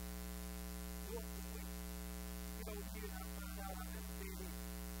 North to west. Get over here and I find out I'm at the dead end.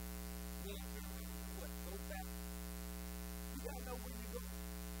 Then turn around and do what? Go back. You got to know where you're going.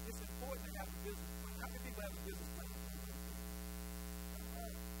 It's important to have a business plan. How many people have a business plan?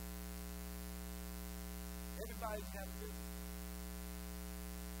 Everybody should have a business plan.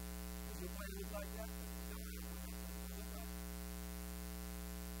 Does your plan look like that?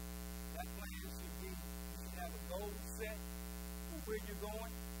 That plan should be, you should have a goal set for where you're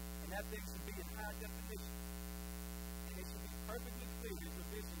going, and that thing should be in high definition. And it should be perfectly clear, your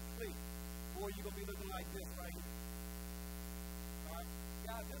vision clear, or you're going to be looking like this right here. All right?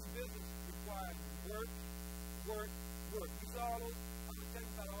 Guys, this business requires work. You saw all those? I'm going to tell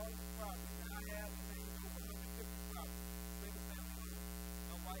you about all these properties that I have. And then, 150 properties. Single family homes.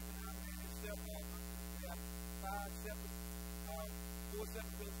 My wife and I manage several. We have 4 separate real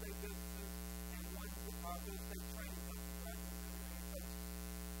estate businesses and 1 real estate training company. Right?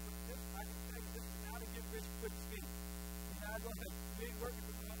 But this, I can tell you, this is how to get rich quick scheme. You're not going to, you ain't working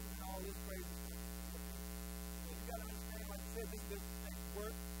for money and all this crazy stuff. So you got to understand, like I said, this business takes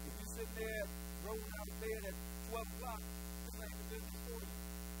work. If you're sitting there rolling out of bed at 12 o'clock, this ain't the business for you.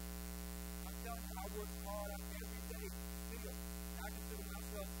 I'm telling you, I work hard out every day still. And I consider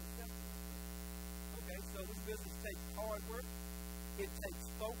myself successful. Okay, so this business takes hard work. It takes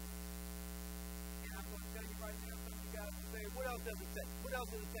focus. And I'm going to tell you right now, some of you guys will say, what else does it take? What else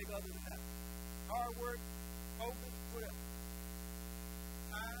does it take other than that? Hard work, focus, what else?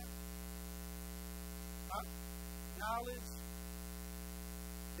 Time, knowledge,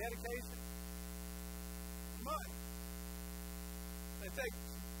 dedication, money. It takes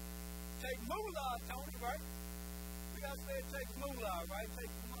moolah, Tony, right? We got to say it takes moolah, right? It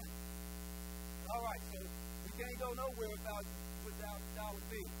takes money. All right, so you can't go nowhere without dollar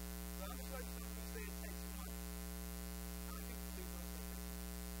bills. So I'm going to show you something that say it takes money. How many people believe those things?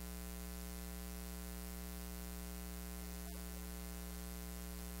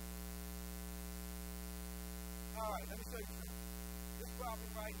 All right, let me show you something. This property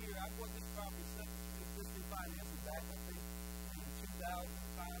right here, I bought this property subject to existing financing back, I think, in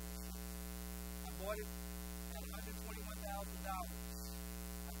 2005. I bought it at $121,000. I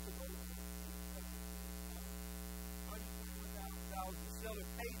took over $121,000. The seller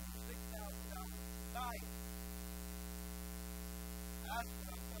paid me $6,000 to buy it. That's what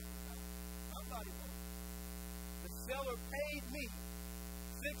I'm talking about. Somebody wants it. The seller paid me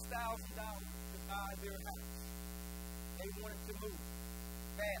 $6,000 to buy their house. They wanted to move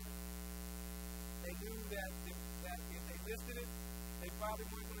badly. They knew that if they listed it, they probably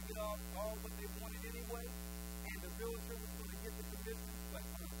weren't going to get all what they wanted anyway, and the realtor was going to get the commission. But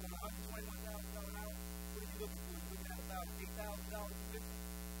on $121,000 house, what are you looking for? You're looking at about $8,000 commission.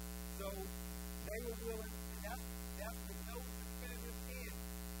 So they were willing, and that's with no definitive end,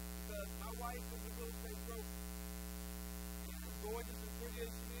 because my wife is a real estate broker. And as gorgeous and pretty as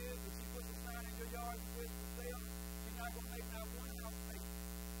she is, if she puts a sign in your yard and says for sale, she's not going to make not one house payment.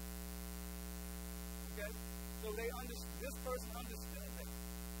 Okay? So this person understood that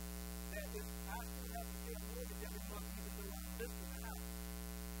if I still have to pay a mortgage every month, even though I'm listing the house.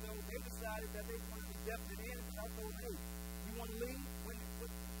 So they decided that they wanted to definite in, and I told them, hey, you want to leave? When you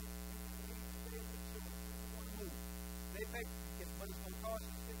want to leave, stay in insurance. When you want to move? They paid, but it's going to cost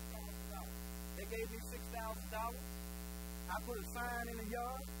you $6,000. They gave me $6,000. I put a sign in the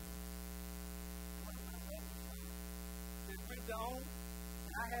yard. It's rent to own,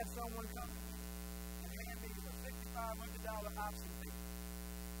 and I had someone come and hand me a $6,500 option fee.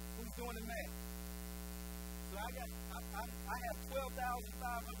 Who's doing the math? So I have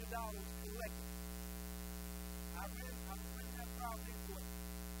 $12,500 collected. I was renting that property for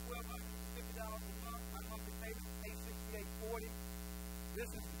 $1,250 a month. My monthly payment is $868.40. This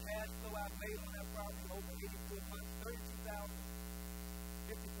is the cash flow I've made on that property over 84 months,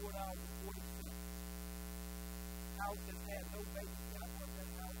 $32,054.40. House has had no vacancy. I bought that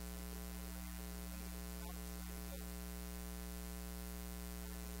house.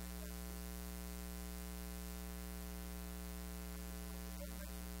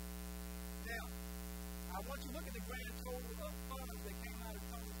 Now, I want you to look at the grand total of funds that came out of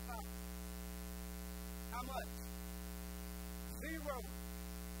Tony's pocket. How much? Zero.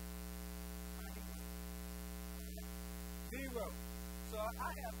 So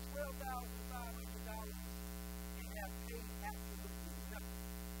I have $12,500 and have paid absolutely nothing.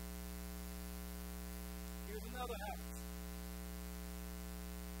 another house.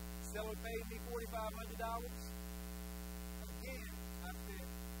 Seller paid me $4,500. Again, I said,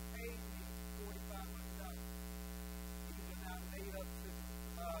 pay me $4,500. These are not made up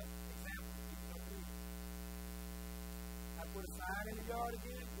examples. These are real. I put a sign in the yard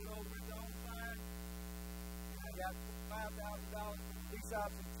again, good old rent-to-own sign. And I got $5,000 lease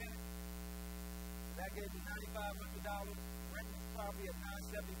option tenant. That gave me $9,500. Rent was probably at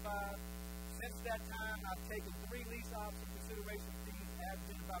 $975. Since that time, I've taken 3 lease option consideration fees,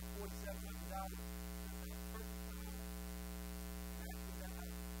 averaging about $4,700.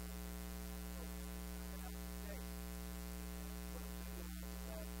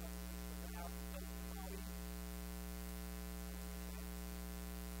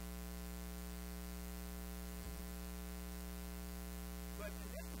 But in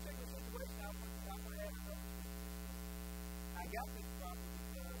this particular situation, I want to add another thing. I got this property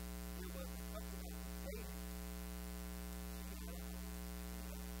because there was a couple that was dating.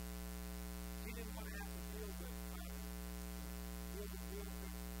 She didn't want to have to deal with real estate.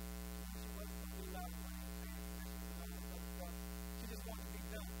 She wasn't going to do a lot of money, especially with all this other stuff. She just wanted to be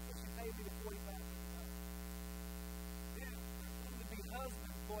done. So she paid me the $4,500. Then, the be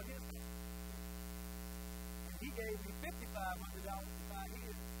husband bought his house. And he gave me $5,500 to buy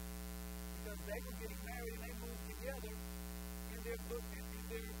his because they were getting married and they moved together in their book and in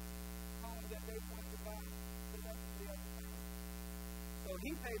their home that they wanted to buy the rest of the other family. So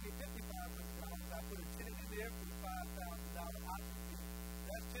he paid me $5,500. I put a tenant in there for the $5,000 option fee.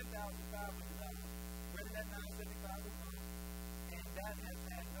 That's $10,500. Rented at $975 a month, and that has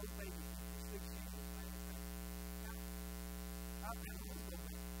had no babies for 6 years. How can we go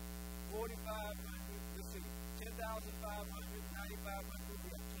back? $4,500. Let's see. $10,500, $9,500, we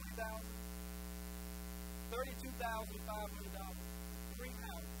have $20,000, $32,500, 3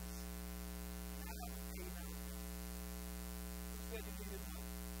 houses, and I haven't paid nothing. Who said you needed money?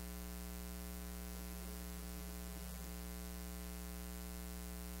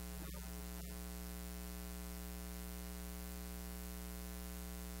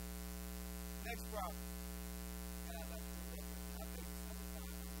 Next problem.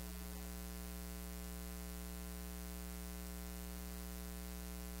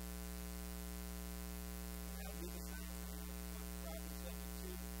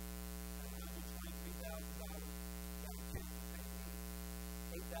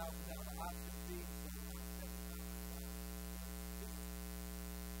 Option fee for $7,500.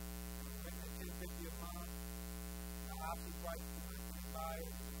 $10.50 a month. The option price for the buyer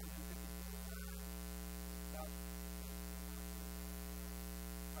is $150.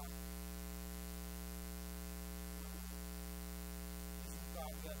 This is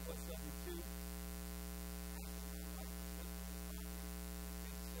probably at what, 72?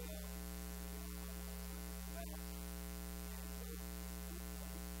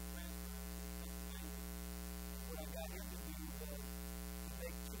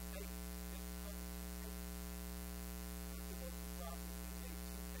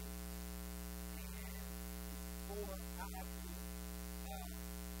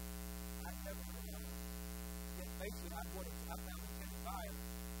 Basically, I found a tenant buyer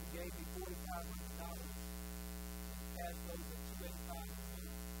who gave me $4,500 in cash flows at $285.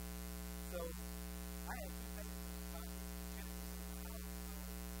 So I had 2 payments in the pocket. Tenant was in the house,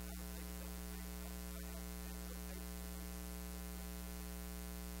 so I was taking that the same house. I had 10 payments.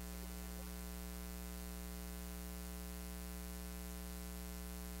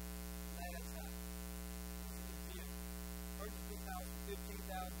 Last time, this is the gym. Purchased this house for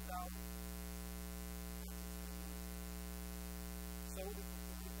 $15,000. Sold it for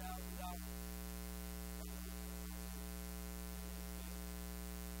 $40,000.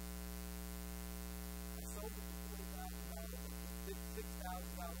 I sold it for $40,000. I put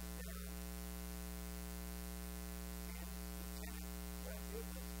 $6,000 down. And the tenant, what I did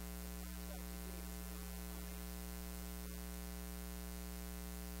was,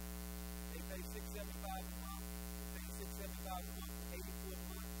 they pay $675 a month. They pay $675 a month for 84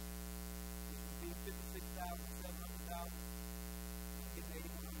 months, which would be $56,700. Get $81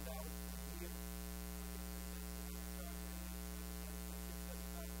 per year.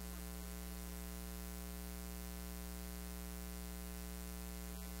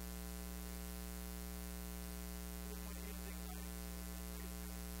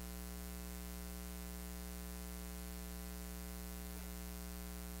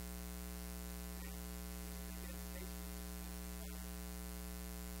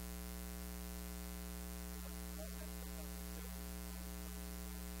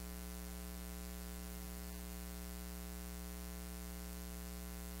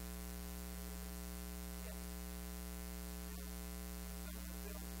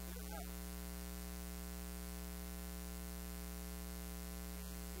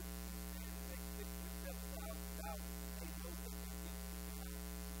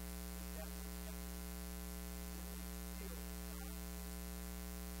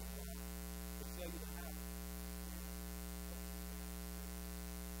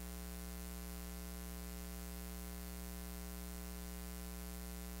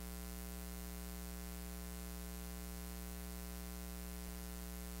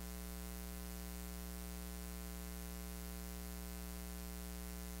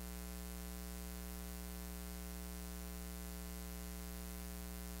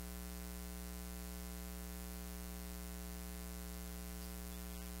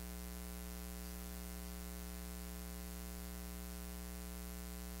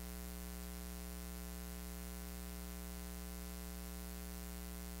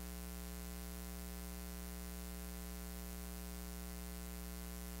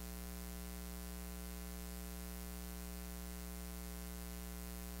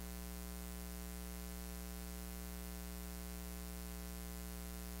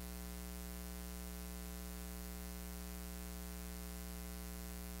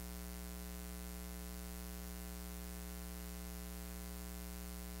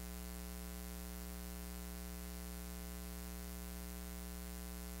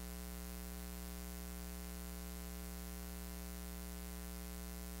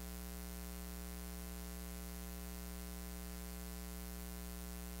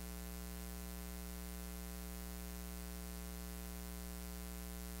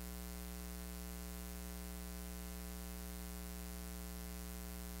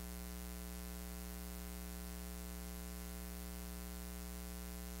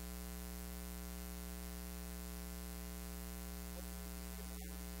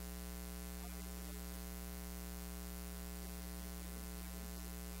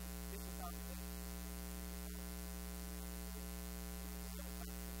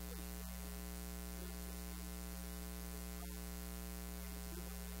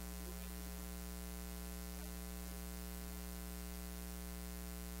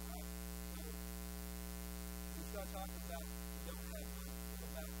 What about you don't have money? What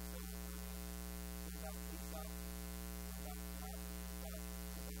about social service? What about police officers? What about drivers? What about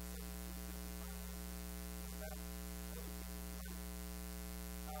 7255? What about other people's money?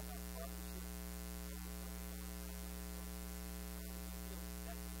 How about partnerships?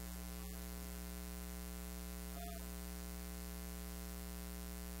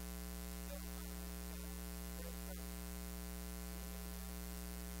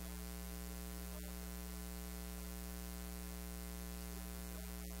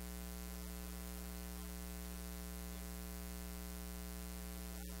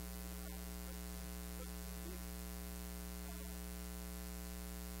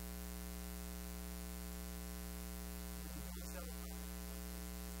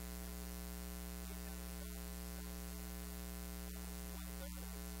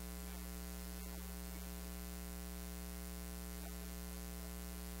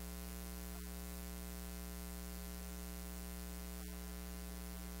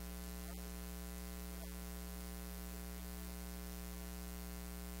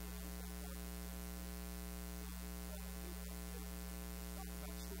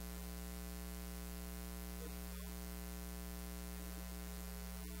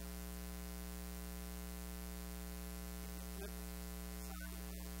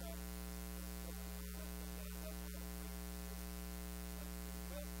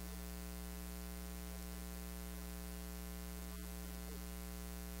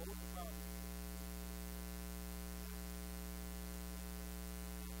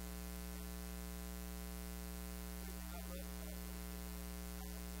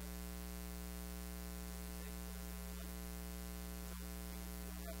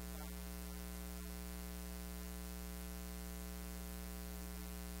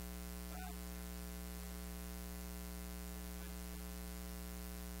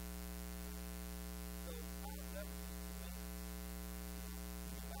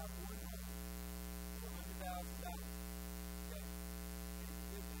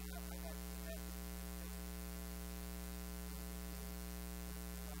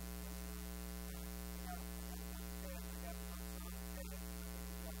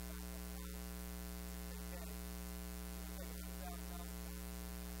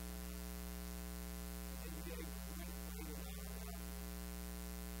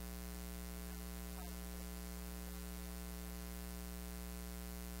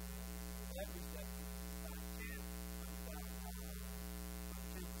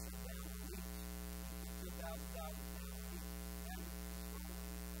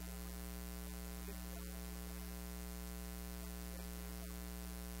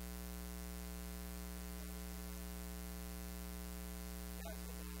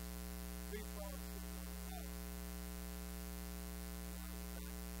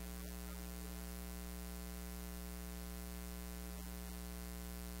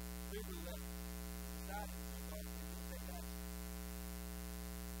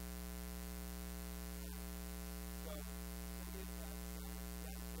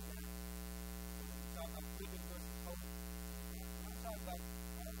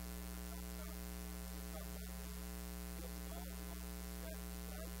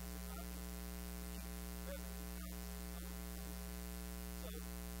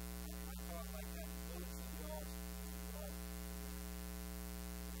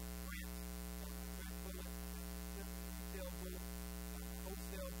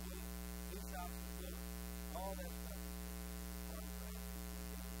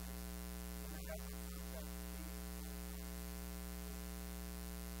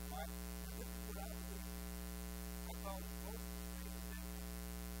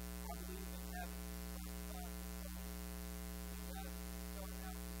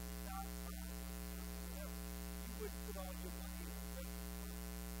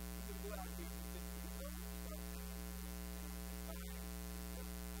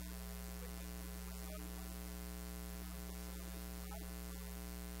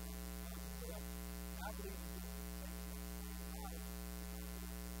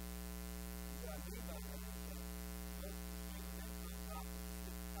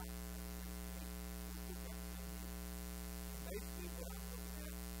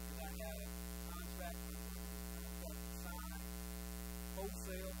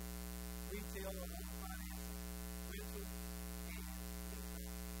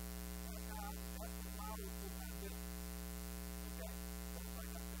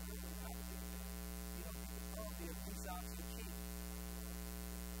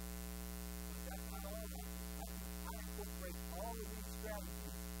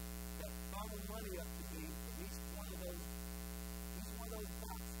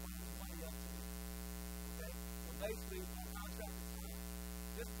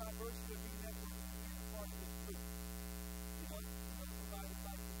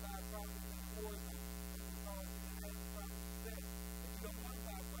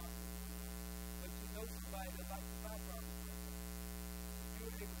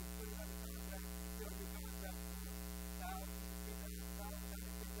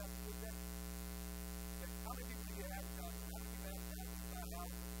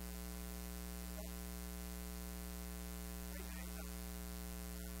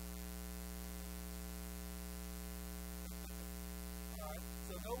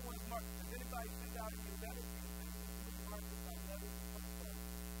 anybody send out any letters to you in the market by letters and post office?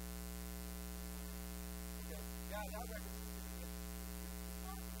 Okay. Guys, I reckon it's going to get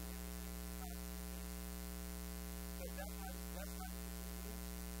marketing everything because that's how you can do.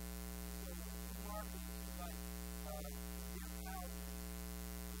 So the market is like their houses on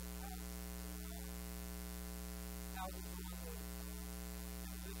the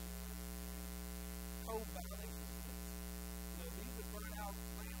demolition code violations. These are burnt out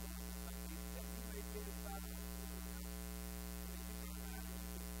landlords and stuff that you may get about it. And then you turn around and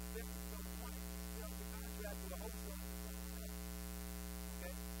you can flip it to 20 and sell the contract to a wholesaler or something else.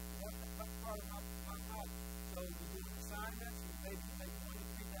 Okay? That's part of my house. So we do assignments, and maybe you make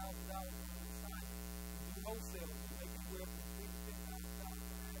 $23,000 on the assignment. We do wholesale, we make anywhere from $3,000 to $10,000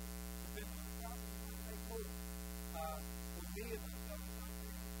 per annum. Depending on the property, you want to make more. For me, if I'm selling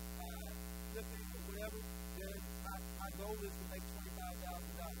something, flipping or whatever, then my goal is to make $25,000.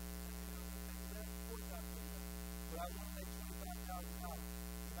 But I want to make $25,000.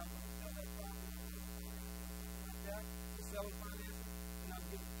 And I'm going to sell that property like that, to sell it financially, and I'm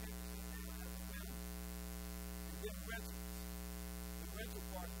getting 10% down as a renter. And then rentals. The rental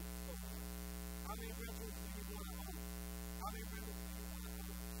part is focused on. How many rentals do you want to own? How many rentals do you want to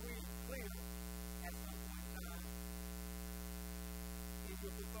own free and clear at some point in time in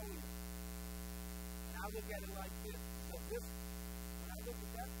your portfolio? And I look at it like this. So this, when I look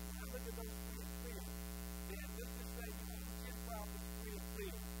at that, when I look at those free and clear, then let's just say you own 10 properties free and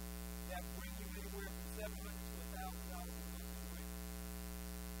clear that bring you anywhere from $700 to $1,000 a month in rent.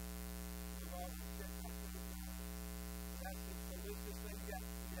 You've already checked my credit report. So that's it. So let's just say you have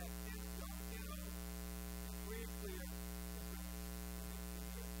 10 homes, and free and clear.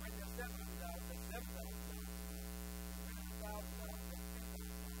 Bring that $700, that's $7,000. Bring that $1,000, that's $10,000.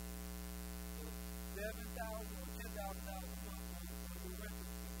 So $7,000 or $10,000 a month on your rental.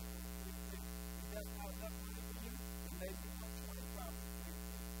 If that's not enough money for you, then maybe you want 20 properties free and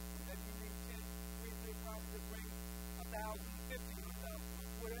clear. And maybe you need 10 free and clear properties that bring $1,000, $1,500,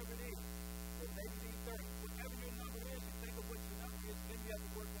 whatever it is. Or maybe you need 30. Whatever your number is, you think of what your number is, then you have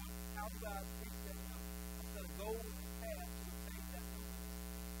to work on how do I reach that number. I've got a goal and a path to attain that number.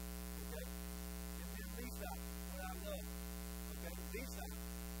 Okay? And then lease out, what I love. Okay? Lease out.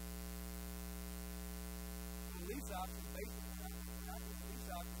 Lease out is basically what I do lease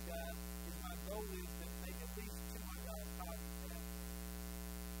out to guys is my goal is to make at least $200 property tax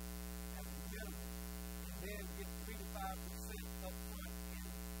at the minimum, and then get 3 to 5% up front in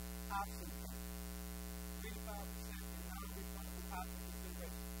option payment. 3 to 5% in non-refundable option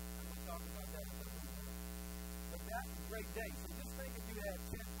consideration. I'm going to talk about that in a little bit. But that's a great day. So just think if you had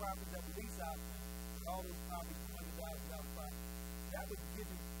 10 properties that were lease options, and all those properties $200,000 property, that would give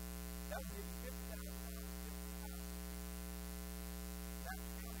you $50,000.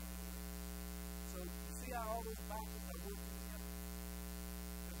 So you see how all those boxes are working together?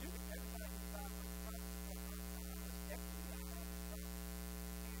 Because you can everybody can buy those properties, there's equity out of those properties.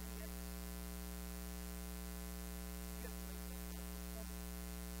 And yet, you have to make that point.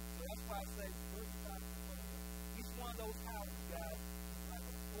 So that's why I say diversify the portfolio. Each one of those houses, guys, is like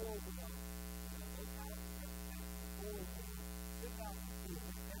a four-wheel. Those houses represent a four-wheel. This house is good.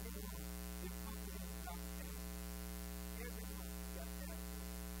 Every one is comfortable and complicated. Every one you got that.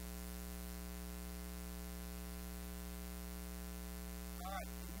 All right,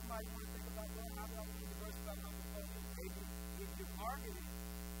 you might want to think about going, how do I want to diversify my portfolio? Maybe if you're marketing,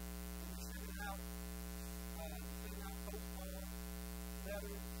 and you're sending out postcards,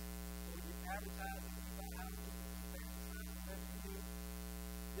 letters, or you're advertising about houses, whatever you do,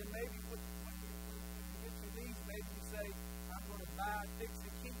 then maybe when you get your leads, maybe you say, I'm going to buy, fix,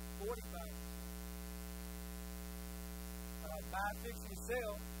 and keep 45%. Buy, fix, and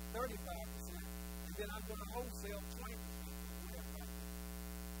sell 35%, and then I'm going to wholesale 20%.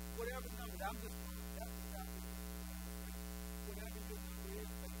 Whatever number, I'm just going to, that's what I'm doing. Whatever your number is,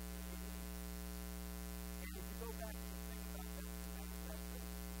 that's what you need. And if you go back and think about that, remember that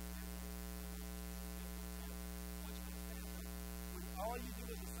once you understand that, when all you do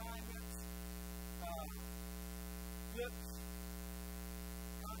is assignments, flips,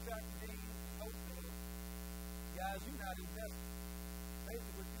 contract deeds, and wholesale, guys, you're not investing.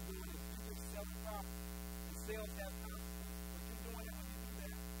 Basically, what you're doing is you're just selling property, and sales have consequences. What you're doing is when you do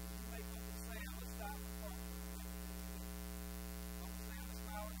that, you make Uncle Sam a silent partner. Uncle Sam is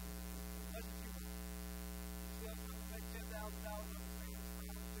smiling as much as you want. You sell something, make $10,000, Uncle Sam is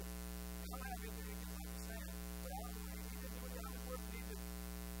smiling too. I don't have anything against Uncle Sam, but I don't know he didn't do any other work than he did.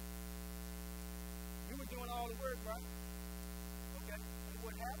 You were doing all the work, right? Okay? And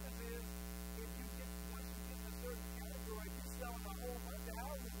what happens is, once you get in a certain category, if you're selling a whole bunch of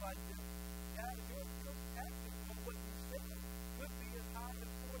houses like this,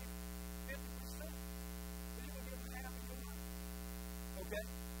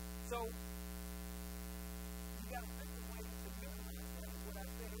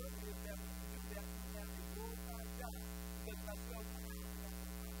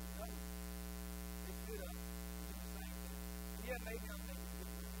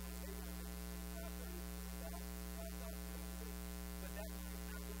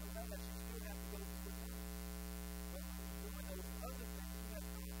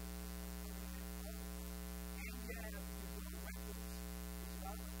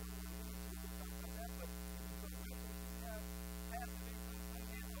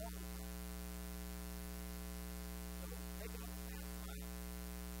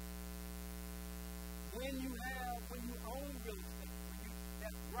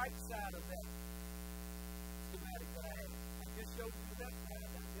 out of that schematic that I had. I just showed you the left side,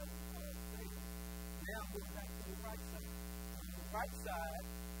 that dealt with sales. Now I'm moving back to the right side. On the right side,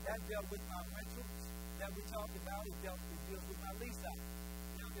 that dealt with my rentals that we talked about. It deals with my lease side.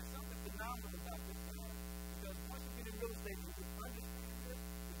 Now, there's something phenomenal about this side, because once you get in real estate, you understand this,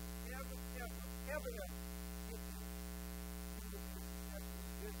 if ever get this, you will be successful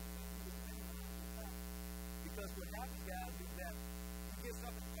in business, and you will minimize your time. Because what happens, guys, is that you get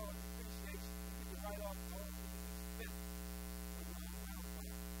something called depreciation. You get to write off all of these expenses when you're on ground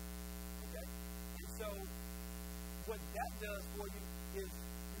plan. Okay? And so, what that does for you is,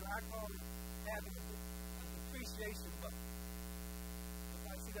 I call it having a depreciation bucket.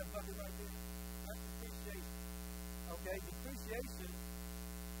 Okay, see that bucket right there? That's depreciation. Okay, depreciation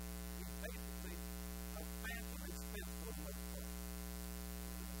is basically a phantom expense for the most part.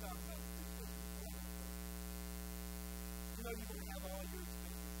 We're talking about depreciation for the most part. You know, you're going to have all your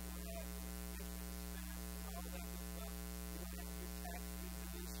expenses. You're going to have your interest expense and all that good stuff. You're going to have your taxes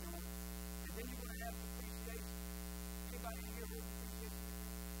and insurance. And then you're going to have depreciation. Anybody here heard depreciation?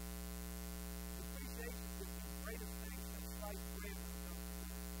 Depreciation is the greatest thing since sliced bread when it comes to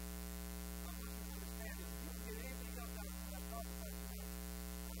this. I want you to understand that if you can get anything else out of what I talked about today,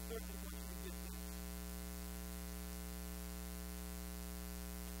 I certainly want you to get this.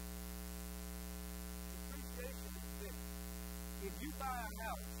 Depreciation is this. If you buy a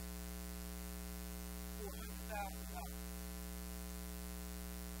house for $100,000,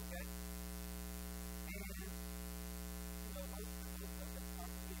 okay, and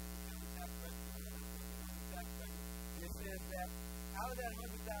and it says that out of that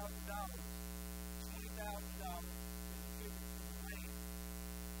 $100,000, $20,000 is attributed to the land,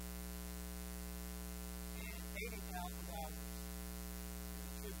 and $80,000 is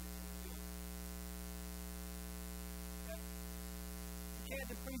attributed to the building. Okay? You can't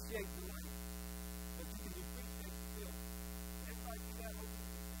depreciate the land, but you can depreciate the building. Everybody do that over the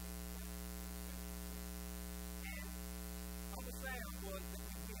and all I'm saying was that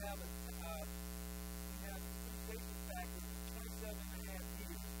we have a depreciation factor of 27.5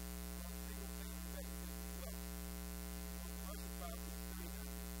 years on single-family residential dwelling. Commercial property is 39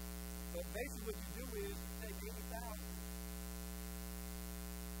 years. But basically what you do is you take 80,000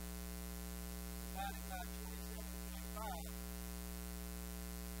 divided by 27.5,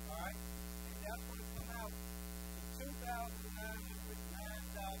 all right? And that's going to come out to $2,909.09.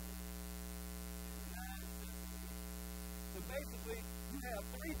 So basically, you have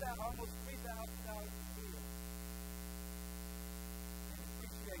almost $3,000 a year in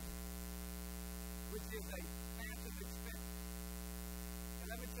depreciation, which is a phantom expense. And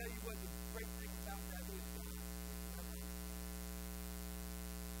let me tell you what the great thing about that is.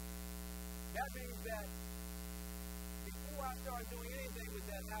 That means that before I start doing anything with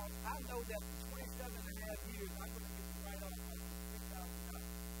that house, I know that for 27.5 years, I'm going to get the write-off of $3,000.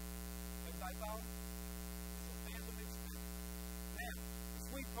 Everybody follow? It's a phantom expense. Now, the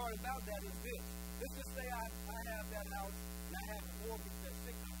sweet part about that is this. Let's just say I have that house and I have a mortgage that's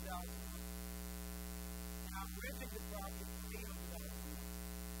 $600 a month. And I'm renting the property for $800 a month.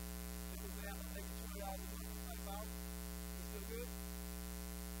 Simple math, I'm making $20 a month. Everybody follow? You still good?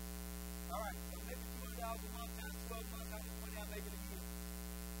 All right, so I'm making $200 a month times 12 months. How much money I'm making a year?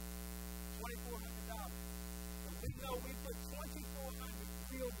 $2,400. So we know we put $2,400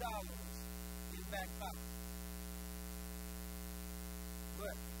 real dollars in back pocket.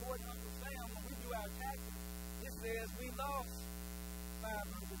 But according to Uncle Sam, when we do our taxes, it says we lost $509.09.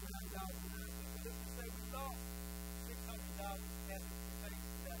 So let's just say we lost $600 as it pertains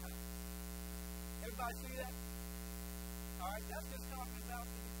to that house. Everybody see that? All right, that's just talking about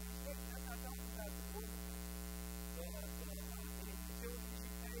the depreciation. That's not talking about the mortgage, the utilities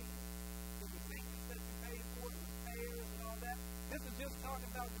you pay, the maintenance that you pay for, the repairs and all that. This is just talking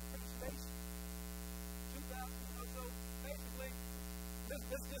about depreciation. 2,000. So basically,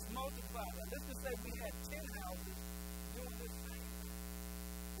 let's just multiply that. Let's just say we had 10 houses doing this thing.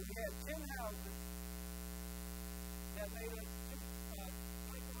 We had 10 houses that made us $2,400.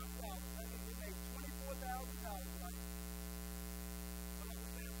 That means we made $24,000, right? So I'm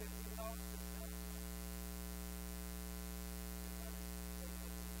saying that we lost $6,000.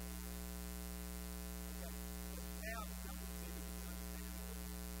 Okay. So now the numbers so you can understand it.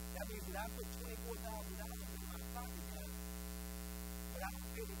 That means that I put $24,000 in my pocket, guys. But I don't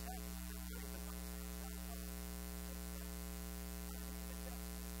pay the taxes on that $30,000.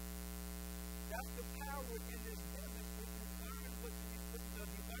 That's the power in this business. When you learn what you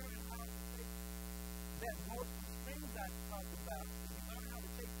learn how to take that multiple things I talked about, when you learn how to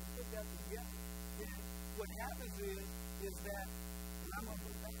put that together, then what happens is that, and I'm going to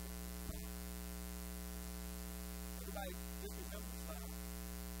go back to like, just remember something.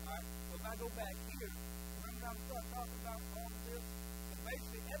 All right? So if I go back here, remember I'm talking about all of this? So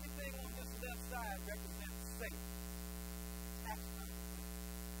basically, everything on this left side represents safe. Tax consequences.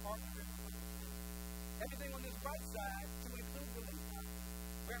 Partner. Everything on this right side, to include the lease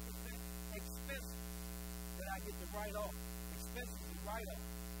represents expenses that I get to write off. Expenses and write-off.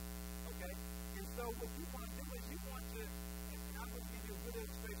 Okay? And so what you want to do is you want to, and I'm going to give you a good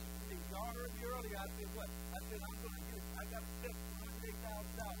illustration for me. Y'all heard me earlier, I said what? I said I'm going to get, I got a check for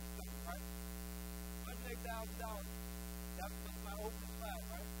 $108,000, right? $108,000. That's my opening slide,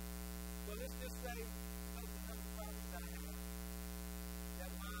 right? So let's just say, that's the number of properties I have.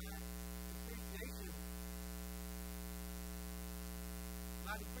 That my depreciation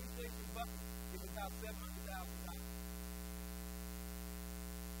bucket is about $700,000.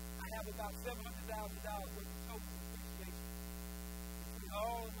 I have about $700,000 worth of total depreciation between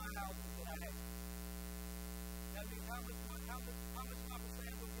all of my houses that I have. That means how much Uncle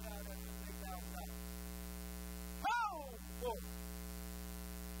Sam will get out of that $108,000? Oh, boy.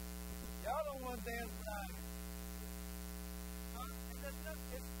 Y'all don't want to dance behind me. And that's not,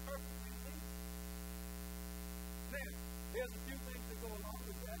 it's perfectly legal. Now, there's a few things that go along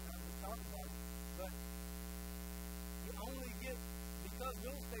with that, and I'm going to talk about it, but you only get, because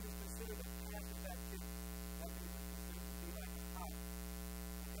real estate is considered a passive activity, that means it's considered to be like a house.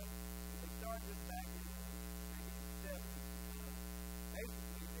 Okay? And they started this back in the 70s,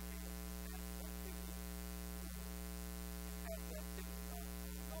 basically they came up with passive activity, and passive activity like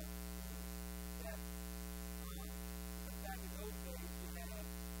that. But back in those days, you had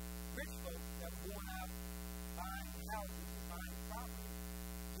rich folks that were going out buying houses and buying property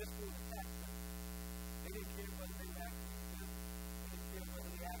just for the tax money. They didn't care whether they were actually business. They didn't care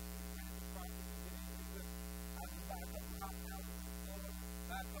whether they actually rented the property or did anything with it. I just buy a couple of houses in Florida,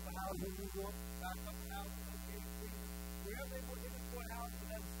 buy a couple of houses in New York, buy a couple of houses in Cleveland. Wherever they were, they just bought houses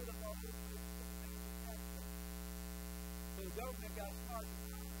that would sit up all over the tax money. So the government got smart.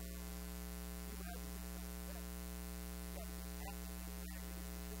 You have to do something with that. You got to be active in the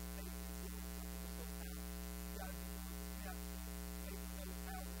activity, participate in doing something with those houses. You got to be doing what you have to do. Making those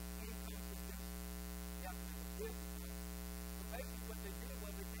houses income producing. You have to make a business. So basically what they did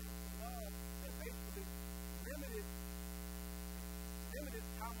was they came to a law that basically limited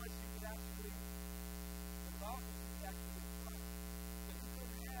how much you could actually, the losses you could actually apply. So you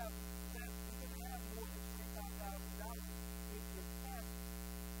couldn't have more than $25,000 in your taxes.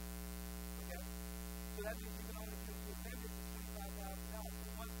 Okay? So that means you can only get your limit to $25,000. So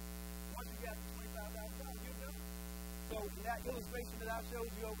once you got to $25,000, you're done. So in that illustration that I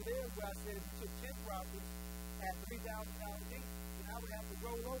showed you over there, where I said if you took 10 properties at $3,000 each, then I would have to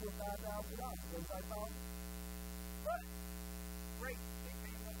roll over $5,000. Everybody follow me? But, great, they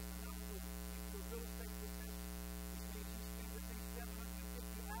came up with another rule. If you're a real estate professional, which means you spend at least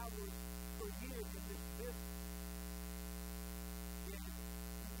 750 hours per year in this business, then you can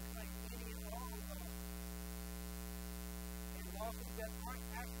claim any and all losses. And losses that aren't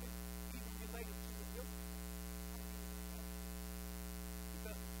actually even related to the real estate.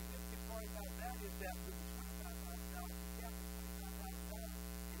 Because the significant part about that is that with the $25,000, you have the $25,000,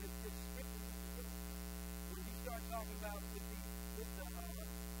 and it's strictly with the real estate. When you start talking about with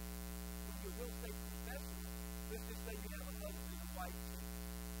your real estate professional, let's just say you have a husband and wife too.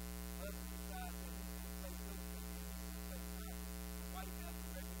 Husband decides that he's going to play real estate and he's going to play property. The wife has a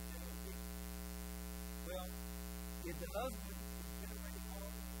regular JOB. Well, if the husband is generating all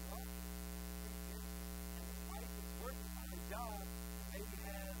these losses, and the wife is working on a job and maybe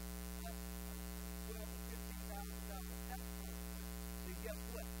has $12,000 to $15,000 tax consequence, then guess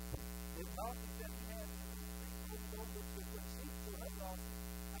what? The losses that he has over to what she, to her losses,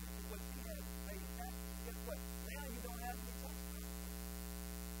 I mean, to what she has to pay in taxes, guess what? Now you don't have any tax consequences.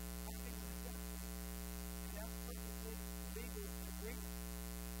 I think it's exactly. And that's perfectly legal agreement.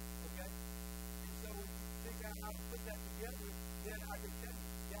 Okay? And so when you figure out how to put that together, then I can tell you,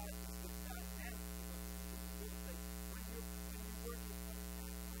 guys, it's the dynamic of what you do in real estate. When you work with something,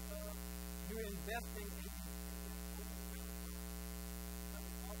 you're investing in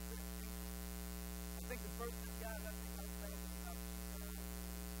I think the first thing, guys, I think I was saying was about 2 times.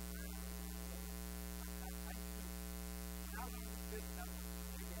 I used to, when I learned this business, I wanted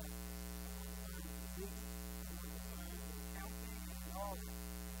to figure out, I wanted to learn business, I wanted to learn accounting and all that.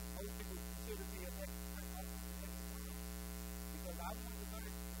 Most people consider me an expert. I wanted to make it learn. Because I wanted to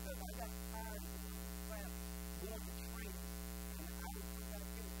learn, because I got tired of going to class, going to training, and I would come back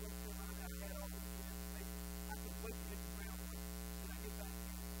here and work around, I had all this information,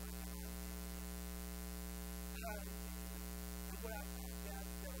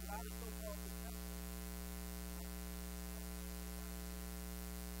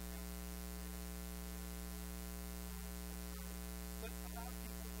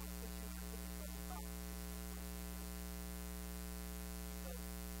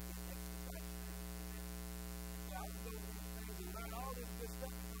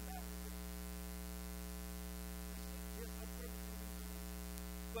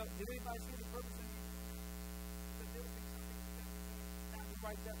 But did anybody see the purpose in it? That there would be something that not to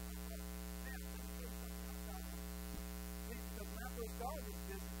write that from the now, let me tell you something else out there. See, because when I first started this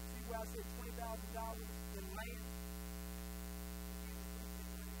business, see where I said $20,000 in land?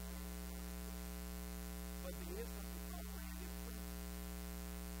 But there is something called land increase,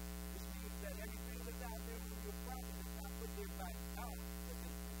 which means that everything that's out there from your property is not put there by God, but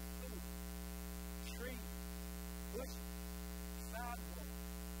it's food, trees, bushes, sidewalks,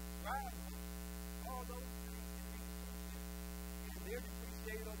 driveways, all those things can be depreciated. And they're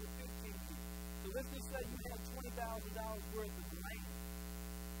depreciated over 15 years. So let's just say you have $20,000 worth of land.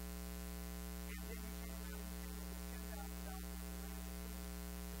 And then you came around and you came up with $10,000 worth of land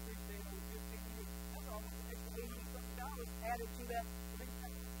depreciated over 15 years. That's almost an extra $80-something added to that $3,000.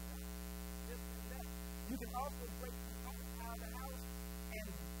 Just in that. You can also break components out of the house and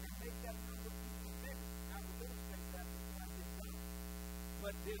make that number even bigger. I will illustrate that before I get done.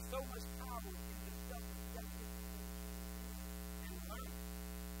 But there's so much power in this stuff that you got to get and learn.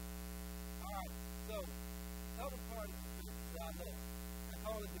 All right, so the other part of this business that I love, I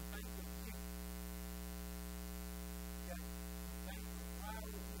call it the bank of youth. Okay? The bank of pride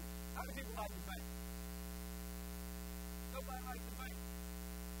of youth. How many people like the bank? Nobody likes the bank.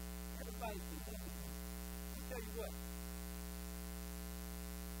 Everybody should love the bank. Let me tell you what.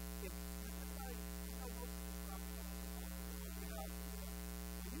 If everybody, most of this property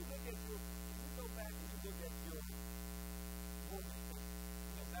when you look at your, when you go back and you look at your mortgage statement,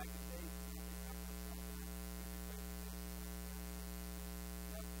 back in the days when you didn't have to something,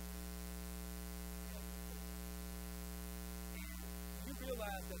 and you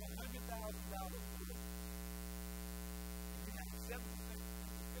realize that $100,000 worth, if you have 7% interest rate,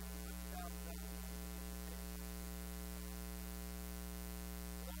 $100,000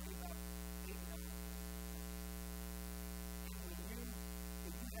 only about $8,000.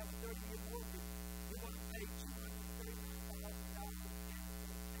 If you have a 30-year mortgage, you're going to pay $239,000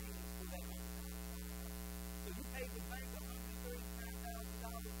 for that $100,000. So you pay the bank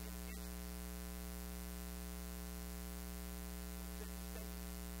 $139,000 in interest.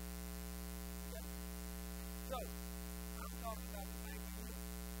 Okay? So, I'm talking about the bank of you.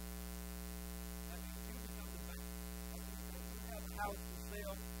 That means you become the bank. You have a house to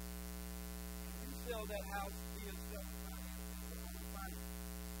sell, and you sell that house via self-finance.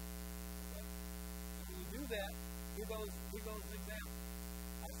 Okay? And when you do that, here goes an example.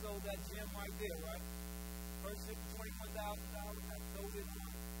 I sold that gym right there, right? First it for $21,000. I sold it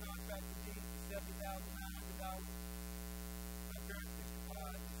on contract for deed for $70,900. My current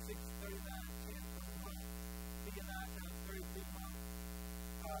 65 is $639.10 for the month. P&I times 33 months.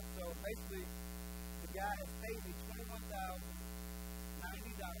 So basically, the guy has paid me $21,090 a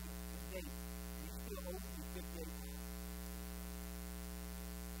day, and he still owes me $58.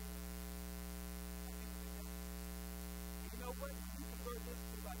 You know what? You convert this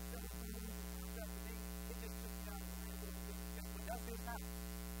to like 17 years of contract a day. It just took down the land a little bit. But that's his house.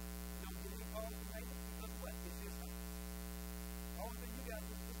 You don't get any calls from neighbors because what? It's his house. All the thing you got to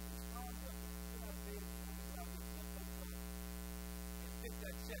do is just respond to it. You got to pay it to the job and pick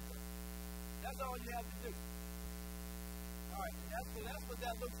that check up. That's all you have to do. All right. That's what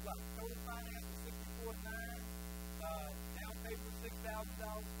that looks like. Total finance is $64,900. Down payment $6,000, $509 a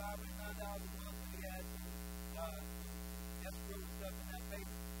month. We had escrow stuff in that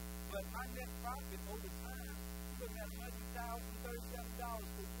payment. But my net profit over time, you look at $100,037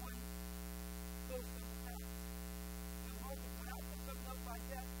 for one little simple house. And most of when I put something up like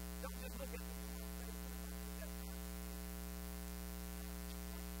that, don't just look at the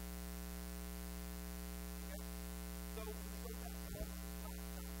okay? So when you go back to that, we're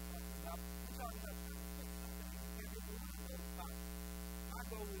talking about trying to put something in every one of those boxes. My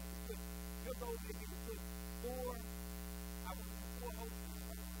goal is to put, your goal may be to put four hotels,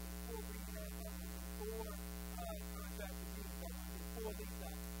 4 rehab, 4 contract reviews, 4 lease out.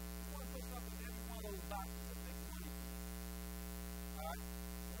 You want to put something in every one of those boxes that makes money for you. All right?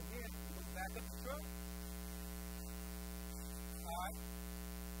 Again, you look back at the truck. All right?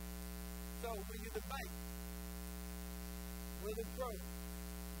 So, when you're the bank, we're the pro.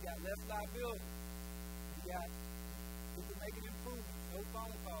 You got less liability. You can make an improvement. No phone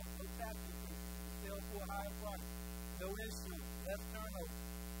calls, no tax increase. You can sell for a higher price. No insurance, less turnover.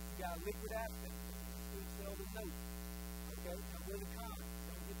 You got liquid assets. You still sell the note. Okay? Now, we're the con.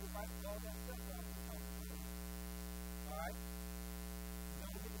 Don't get the right to all that stuff out of the company. All right? You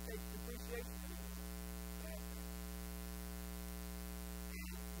don't get to take depreciation anymore. And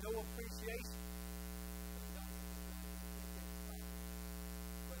no appreciation. But you don't get to take depreciation.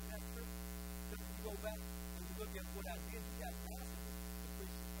 But is that true? Just when you go back and you look at what I did, you got massive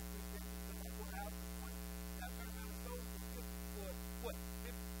appreciation.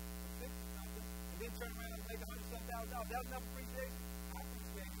 turn around and make $100,000. That's enough appreciation. I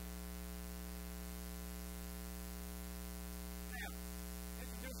appreciate it. Now,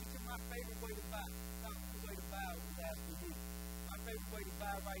 introduce you to my favorite way to buy. Not the way to buy over the last few years. My favorite way to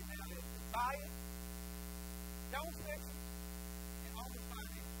buy right now is to buy it, don't fix it, and own the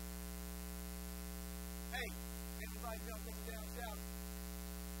finance. Hey, everybody jump up and down shout.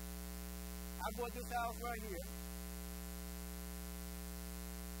 I bought this house right here.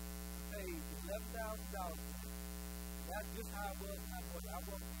 I paid $11,000. That's just how it was when I bought it. I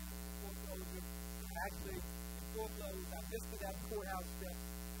walked in the foreclosure. Actually, the foreclosure, I missed it at the courthouse step.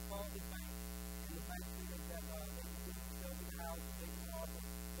 I called the bank, and the bank said that they were going to sell me the house and they can offer.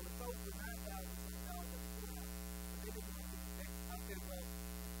 So it sold for $9,000 at the courthouse. But they didn't want to get the bank. I said, well,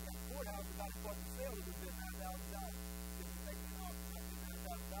 at the courthouse, if I bought the sale, it would have been $9,000. They were making an offer. I said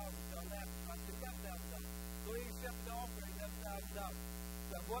 $9,000, so I laughed. So I said $11,000. So he accepted the offer at $11,000.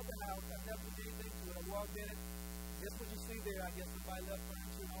 So I bought the house. I never did anything to it. I walked in it. Just what you see there, I guess, somebody left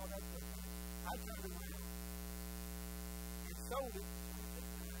furniture and all that stuff. I turned around and sold it.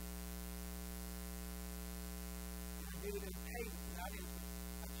 And I did it in payments, not interest.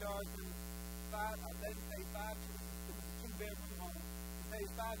 I charged him I let him pay $5. It was a 2-bedroom home. He pays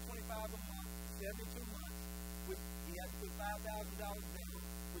 $525 a month, 72 months, which he had to put $5,000 down,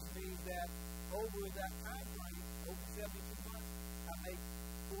 which means that over that time frame, over 72 months, I make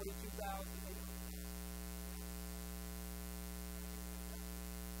 $42,800.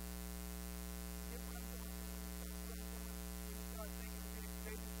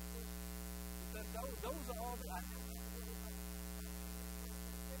 Those are all that I know.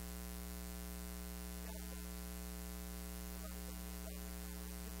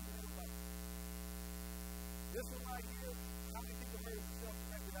 This one right here, how many people heard of the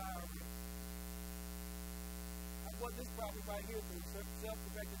self-directed IRA? I bought this property right here through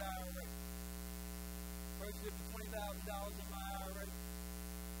self-directed IRA. Purchased it for $20,000 in my IRA.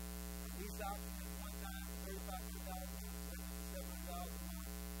 Lease option at one time for $35,000 a month, $700 a month.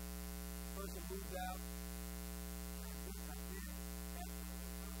 Person moved out.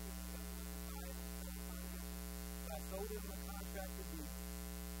 I sold it in a contract to do.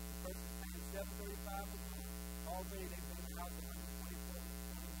 The person is paying $735 a month. Already they've been in the house for 124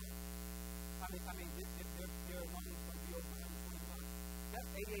 months. I mean, their loan is going to be over 120 months. That's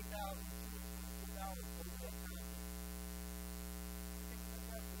 $88,222 over that time.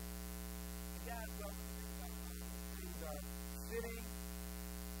 And guys, well, things are sitting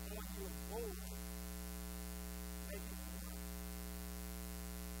on your board, making you money.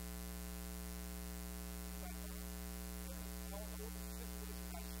 All those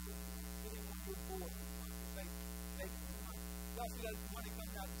situations I showed you, sitting on your board, making you money. Y'all see that money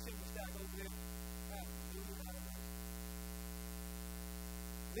coming out the silver stack over there?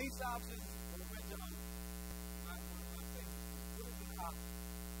 Lease options or rent to own. Not one of my favorites. What is an option?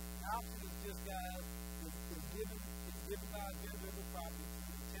 An option is just, guys, is given by a vendor of the property to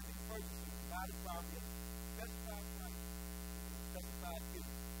the intending purchaser to buy the property at a specified price with a specified fee.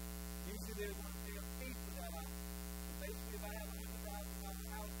 Usually they're going to pay a fee for that option. So basically, if I have a $100,000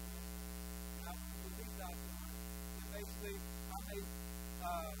 house and I want to do a lease option on it, then basically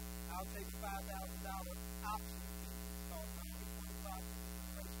I'll take a $5,000 option fee. It's called $125.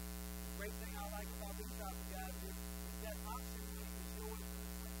 The great thing I like about lease option, guys, is that option fee is yours for the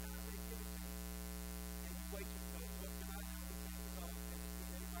first time they give it to you. And you wait your turn. What can I do? We take it off and it's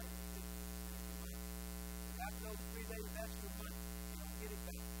everybody can see it. And after those 3 days, that's your money. You don't get it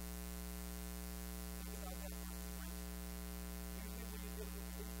back. Think about that consequence. Usually when you get a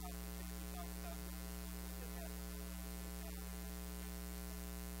lease option, you talk about the consequences that happen.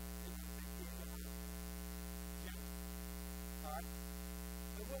 Alright?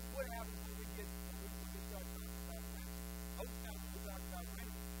 So what happens when we start talking about rent? Most times when we talk about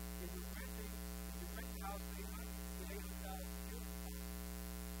rent, if you're renting a house, they might get $800 a year. And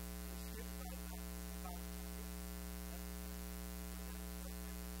it's $55 a year.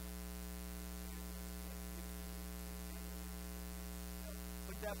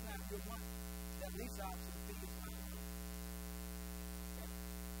 But that's not your money. That lease option fee is not your money. Okay?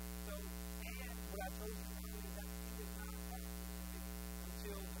 So, and what I told you earlier is that fee is not actually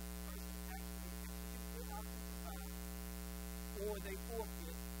until the person actually executes their option to buy, or they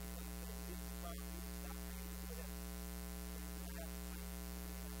forfeit because they leave the property and stop paying or whatever. They're going to have to pay.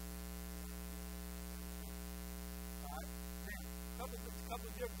 Alright? Now, couple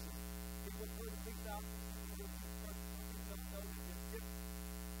of differences. People put lease options and people put purchase of those that are different.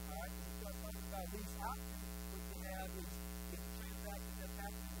 Alright? When we start talking about lease options, what you have is a transaction that's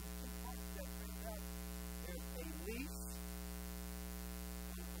happening. There's two parts to that transaction. There's a lease.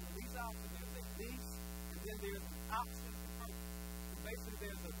 On the lease option, there's a lease then there's an option to purchase. So basically,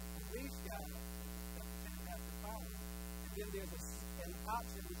 there's a lease guide that the tenant has to follow, and then there's an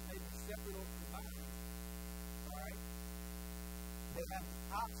option which may be separate or combined. All right? They have the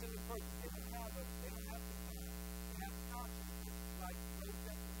option to purchase. They don't have to combine. They have an option. It's like road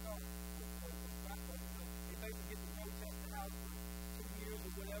testing the car. They basically get the road test the house for 2 years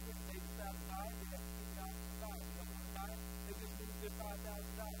or whatever. If they decide to buy it, they have to take the option to buy it. If they don't want to buy it, they just lose their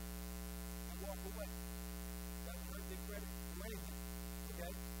 $5,000 and walk away. Doesn't hurt their credit or anything.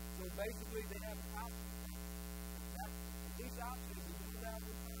 Okay? So basically, they have an option. Each option is a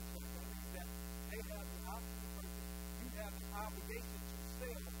unilateral contract. That means that they have the option to purchase. You have an obligation to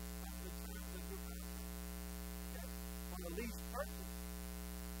sell under the terms of your contract. Okay? On a lease purchase,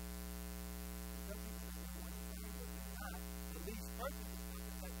 some people think they're one thing, but they're not. The lease purchase is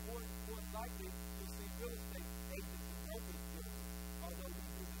something that more likely you'll see real estate agents and brokers do, although we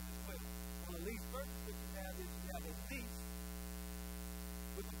do this as well. On a lease purchase, what you have is you have a lease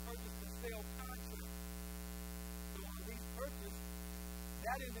with a purchase and sale contract. So on a lease purchase,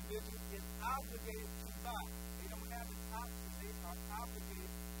 that individual is obligated to buy. They don't have an option. They are obligated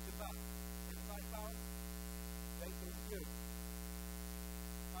to buy. Everybody follow? That's what we do.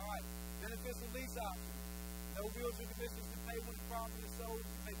 All right. Benefits of lease options. No bills or commissions to pay when the property is sold.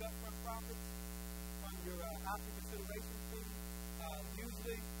 You make upfront profits from your option consideration fee.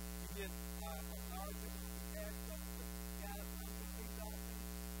 Usually, you get a large amount of cash flow for guys on the lease options.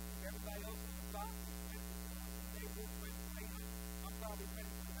 Everybody else on the block is renting from the neighborhood, renting from $800. I'm probably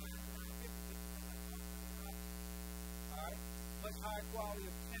renting from $950. All right. Much higher quality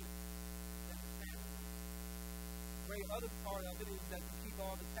of tenants than the standard one. Great other part of it is that you keep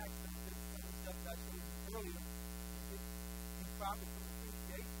all the tax benefits and the stuff that I showed you earlier. You profit from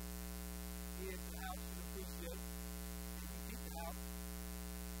appreciation. Is the house should appreciate, and you keep the house.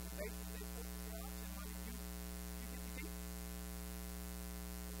 And basically, they put the house in money you get to keep.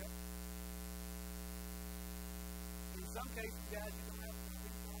 Okay? In some cases, guys, you don't have to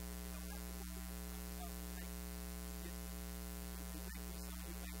lease property. You don't have to worry about the rent. You get to rent with some of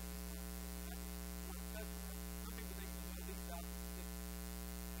your neighbors. Some people think you know lease out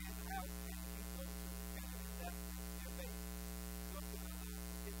and the house and the keep those to the tenant, and that's their base. So up to the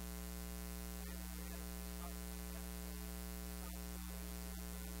kitchen. And they have to start with that.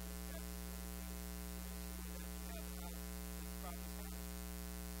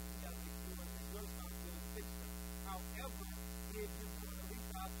 However, if you're doing a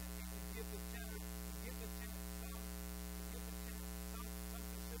lease option and you give the tenant some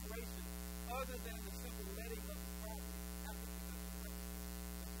consideration other than the simple letting of the property after possession register,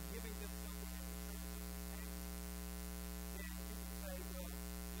 if you're giving them something in return for some payment, then you can say, well,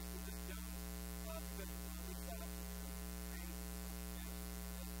 Mr. Jones, because it's on a lease option, you're paying for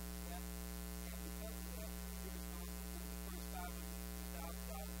that, and because of that, you're responsible for the first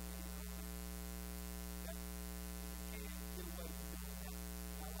 $500,000 of any money. Get away with doing that.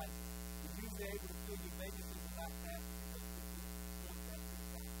 I like it. You're usually able to fill your vacancies a lot faster because people want that to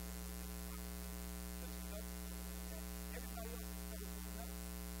be back. But you know, everybody else is ready for the note.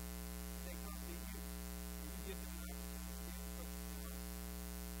 And they come to you. And you give them an opportunity to get in touch with them.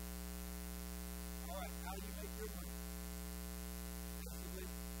 All right, how do you make your money? Basically,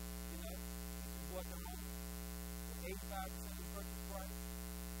 you know, if you bought the home for 85% of the purchase price,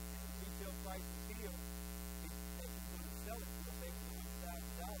 and the retail price is here, sell it for say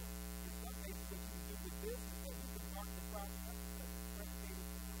 $100,000. In some cases, what you can do with this is that you can mark the property up because it's predicated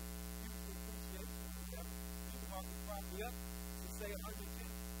on future appreciation or whatever. You can mark the property up to say $110,000.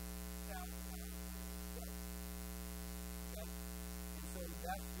 Okay? And so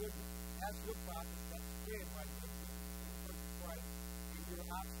that's your profit. That's spread right there between the purchase price and your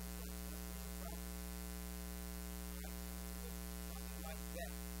option price. That's your profit. Right? Something like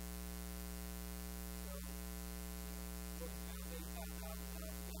that.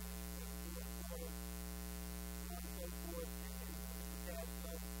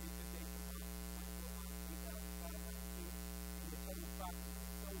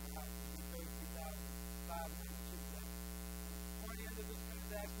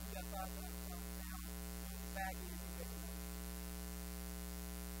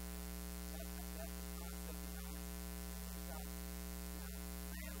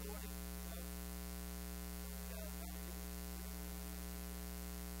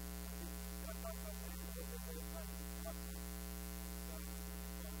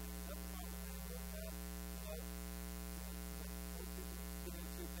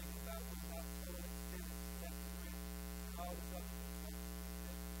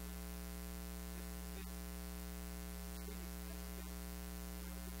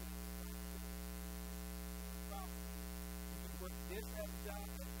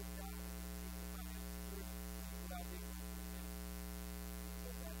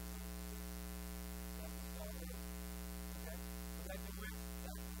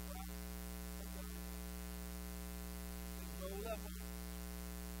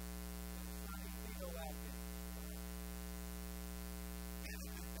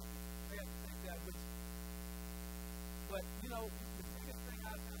 You know, the biggest thing I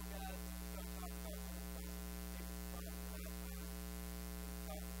found, guys, when we start talking about home prices, biggest problem that I found in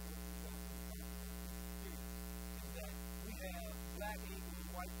talking with investors, is that we have black ink and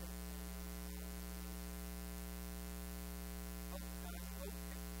white paper. Most of the time,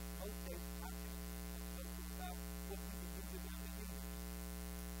 most days, I think it's about what people do to them in English.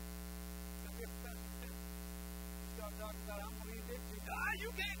 So here's special tip. You start talking about, I'm going to eat this.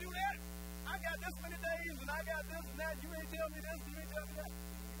 You can't do that. I got this many days, and I got this and that. You ain't tell me this, you ain't tell me that.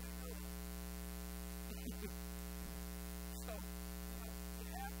 So, you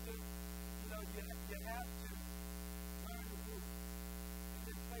have to, you have to learn the rules and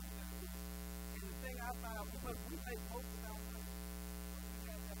then play with that rules. And the thing I found, because we make most of our money, but we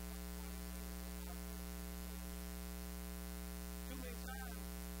have that much money too many times,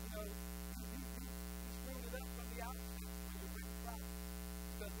 you screwed it up from the outset when you bring the product.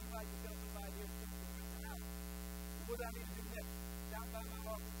 Because we like to tell somebody else to rent the house. What do I need to do next? Down by my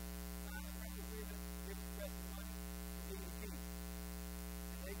office, sign a rent agreement, give the rest of the money, and give them keys.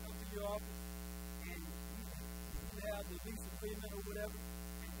 And they come to your office, and you have the lease agreement or whatever,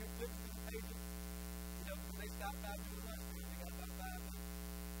 and you're flipping through the pages. When they stop by doing lunch, they got about 5 minutes.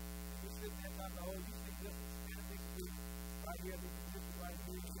 And you're sitting there talking, oh, you see this is anything to do right here, this is right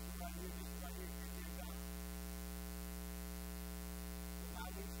here, this is right here, this is right here, and they're gone.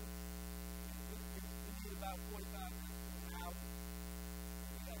 We need about 45 minutes to an hour.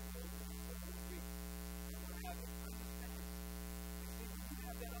 We got to go over the week. And we're going to have an understanding. You see, when you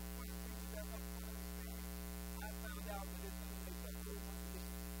have that upfront thinking, that upfront understanding, I found out that it's going to make that very much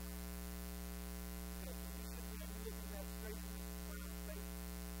difference. Because when you sit there and you're looking at straight in the front of the face,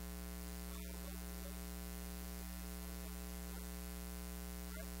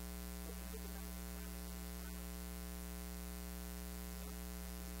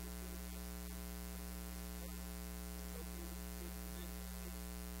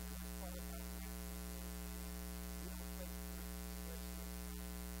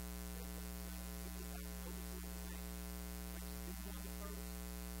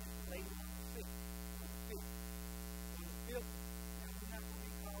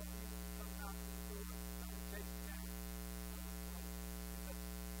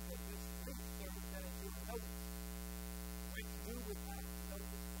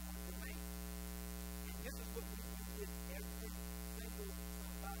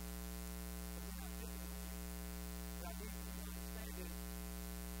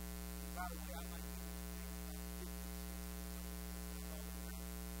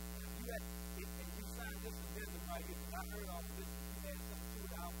 I heard all of this, if you had something to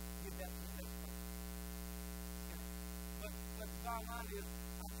it, I'll give that to the next person. But the bottom line is,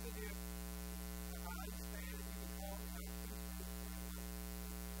 I'm sitting here, I understand that you can call me, I can think through it,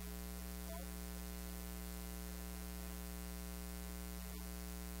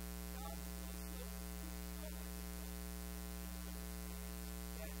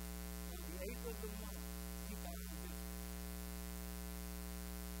 that on the 8th of the month, he got the business.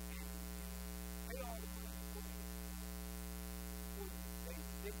 And pay all the money before you say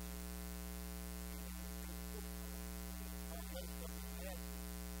eviction. And then you take the or most of the ask you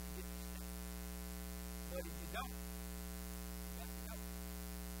to get the step. But if you don't, you got to go.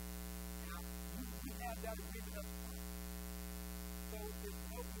 Now, we have that agreement up front. So there's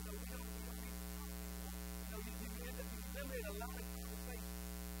no, we don't need to talk anymore. You end up, you eliminate a lot of conversations.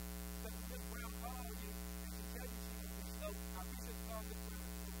 So when Ms. Brown calls you and she tells you she's going to be slow, I wish it's called Ms. Brown.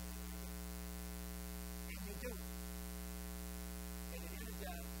 And you do. And it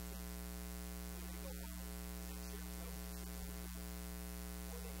energizes people when they go home and they share clothes and share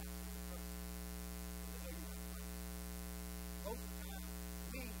or they have to go first. Or they know you want to play. Most of the time,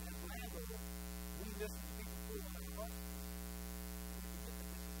 we as landlords, we listen to people who are on the bus. We forget that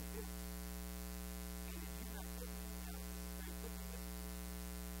this is a business. And if you're not putting it down, this is very quickly listen to you.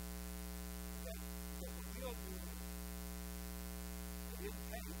 Okay? Because what we'll do is, it isn't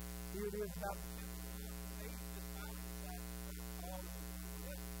paid. Here it is about the 50th month. They just finally decided to call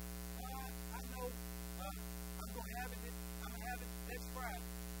and I know I'm going to have it. I'm going to have it next Friday.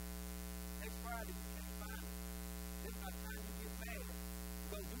 Next Friday, you can't find it. Then by the time you get mad,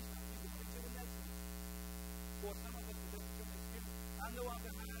 go do something. You go into the next week. Or some of us will listen to an excuse. I know I'm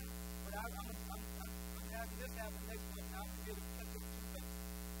behind, but I'm having this happen next month. Now I'm going to get it catch up 2 days.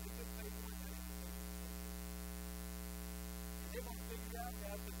 They just pay 1 day. And they're going to figure it out,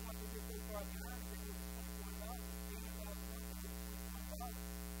 guys, because once we get so far behind, they give us $21.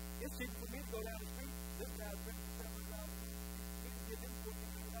 It's cheaper for me to go down the street. This guy's renting for $700. We can get them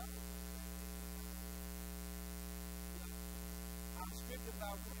 $1,400. I'm strict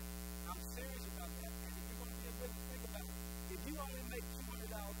about rent. I'm serious about that. And if you're going to be a business, think about it. only make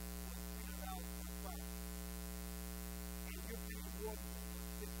 $200 or $300 per property, and you're paying mortgage for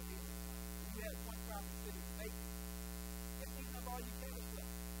 6 or 8 times, you have one property sitting vacant, that's eating up all your cash flow.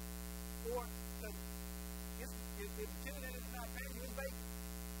 Or, so, if the tenant is not paying you, it's vacant.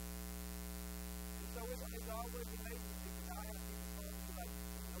 And so it's always amazing because I have people calling me like,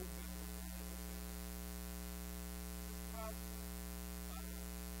 no business.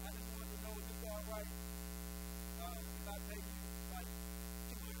 I just wanted to know, is this all right? If I pay you like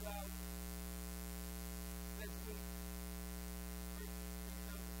 $200 next week,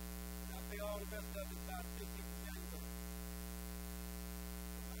 and I pay all the rest of it by 15th of January.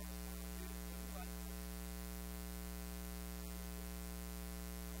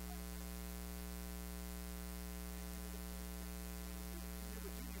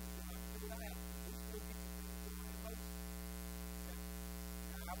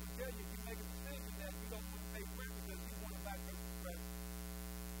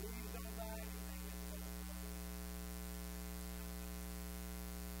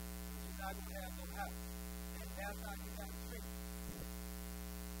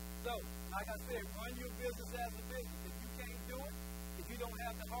 So, like I said, run your business as a business. If you can't do it, if you don't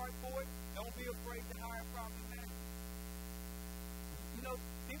have the heart for it, don't be afraid to hire a property manager. You know,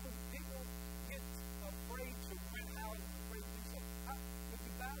 people get afraid to rent houses, afraid to do something. If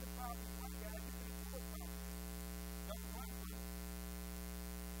you buy the property, one guy, you can afford property. Don't run from it.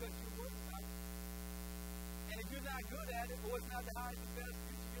 Because you're worth it. And if you're not good at it, or it's not the highest and best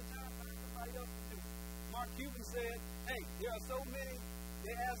use of your time, find somebody else to do it. Mark Cuban said, hey, there are so many.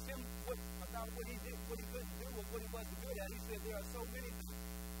 They asked him about what he did, what he couldn't do, or what he wasn't good at. He said, there are so many things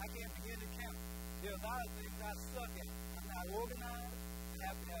I can't begin to count. There are a lot of things I suck at. I'm not organized. I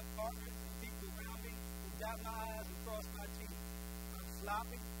have to have partners and people around me who dot my I's and cross my T's. I'm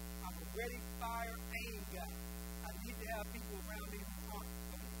sloppy. I'm a ready, fire, aim guy. I need to have people around me who aren't.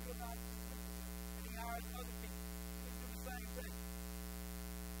 So he realized and he hires other people to do the same thing.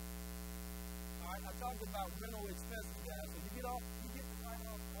 All right, I talked about rental expenses, guys. So you get the right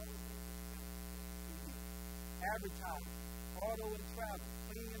off all of those expenses. Advertising, auto and travel,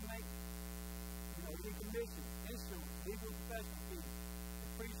 cleaning and maintenance, recommission, insurance, legal and professional fees,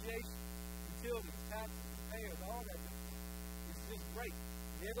 depreciation, utilities, taxes, repairs, all that good stuff. It's just great.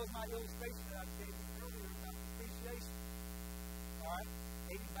 There goes my illustration that I gave you earlier about depreciation. All right,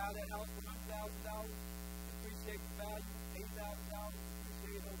 maybe buy that house for $100,000, depreciate the value, $8,000,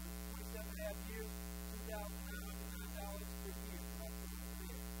 depreciate over 27 and a half years, $2,909 per year.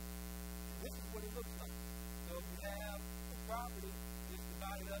 This is what it looks like. So if you have a property, it's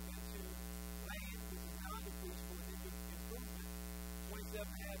divided up into land, which is non-depreciable, and then improvement, 27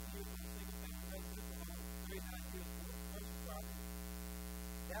 and a half years for a single-family residential home, 39 years for a commercial property.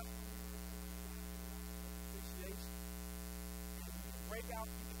 That's depreciation. And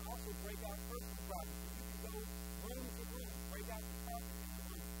you can also break out personal property. So you can go room to room, break out the carpet in the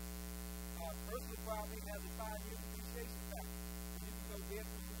room. Personal property has a 5-year depreciation factor. So you can go there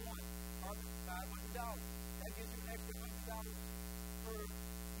for one, carpet, $500. That gives you an extra $100 per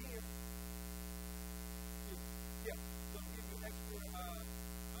year. Yeah, so it'll give you an extra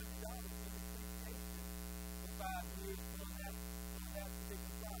 $100 in depreciation for 5 years on that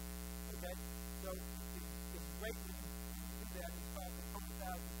particular property. Okay? So it's great when you do that. It's called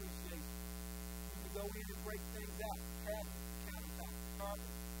componentized depreciation. You can go in and break things out. Cabinets, countertops,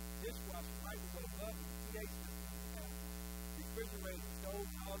 carpets, dishwasher, microwave, oven, PA systems, refrigerator, stove,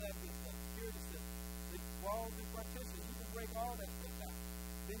 and all that good stuff. Security system. The walls and partitions, you can break all that stuff out.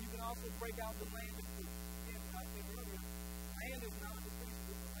 Then you can also break out the land improvements. Again, what I said earlier, land is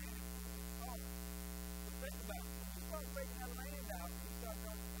non-depreciable, but land improvements is all. So think about it. When you start breaking that land out, and you start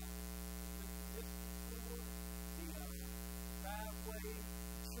talking about the pool, the driveway,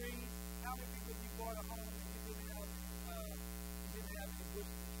 trees. How many people have you bought a home and you didn't have any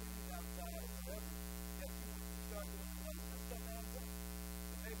bushes and trees outside or whatever that you want to start doing? Some stuff adds up.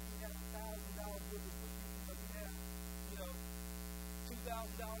 So maybe you have $1,000 worth of bushes, but you have, $2,000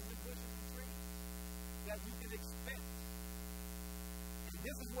 in bushes and trees that you can expense. And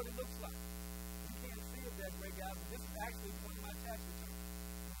this is what it looks like. You can't see it that way, guys, but this is actually one of my tax returns.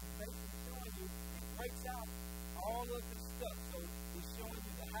 It's basically showing you, it breaks out all of the stuff. So it's showing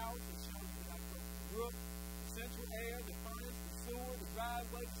you the house, it's showing you the roof, the central air, the furnace, the sewer, the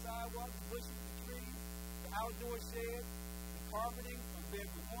driveway, the sidewalk, the bushes, the trees, the outdoor shed, the carpeting from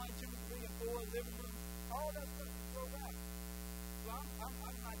bedroom 1, 2, 3, and 4, living room, all that stuff is broke out. So I'm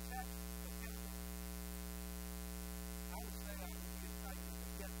not tax offensive. I would say I would be entitled to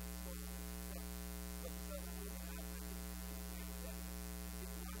get this sort of stuff. But because I'm organized, I can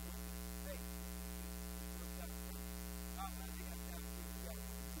run with this state. It works out. I'm not taking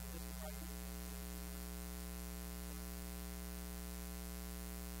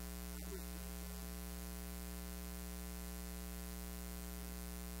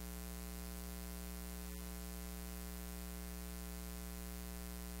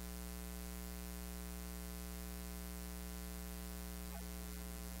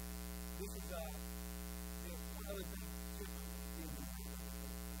this is one other thing too. If you're in this business,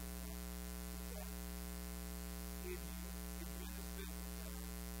 one thing that you should do. How many people in this business?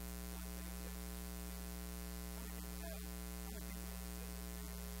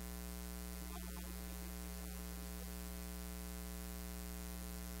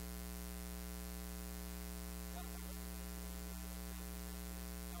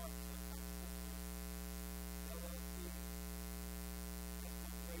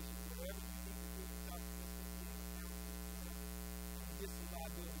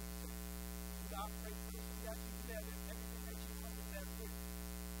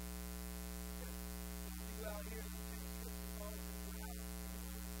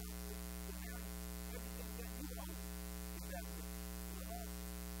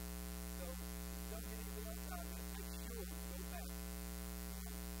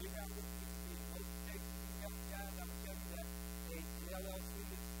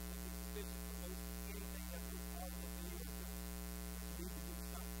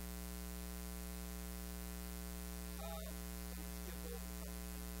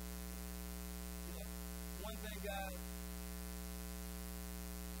 One thing, guys,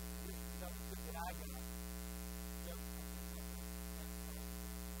 this is something that I got.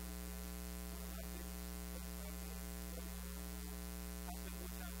 I spent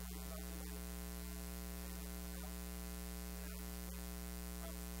more time thinking about the way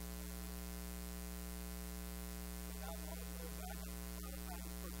without all the words I have. A lot of times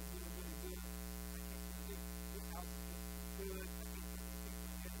this person's really, really good. I can't predict this house is just too good. I can't predict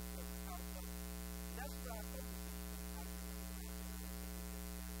people in here this person's house. That's where I focus on.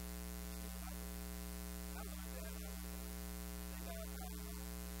 I learned that. I think I have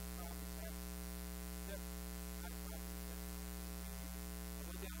probably had seven. I probably had I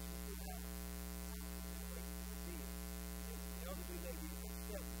went down to the food house. I was waiting for the bed. And the elderly lady was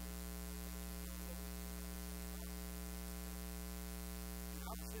 7. And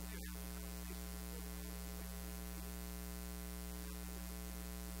I was sitting there having a conversation with her.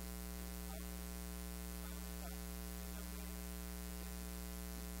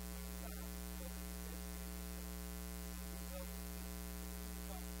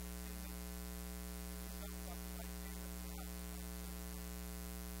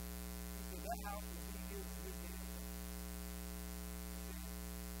 That house will be here when you're dead.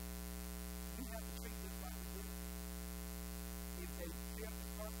 You have to treat this like a business. If they tear the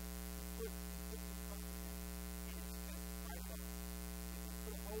carpet, you put the carpet in and it's set right up. If you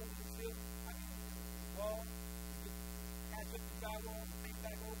put a hole in the ceiling, the wall, you just patch up the drywall and paint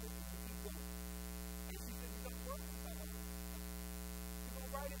back over and you keep going. And she said, you're going to work with that. You're going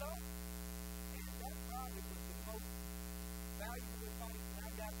to write it off. And that probably was the most valuable advice that I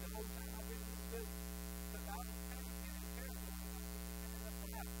got the whole time I've been in this business. Because I was kind of getting careful because I was ending up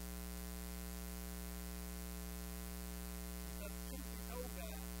what happened. Because truth be told,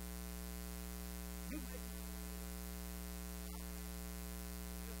 guys, you make it.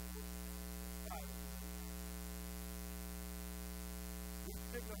 This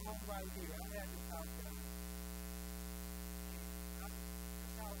particular home right here, I had this house down there.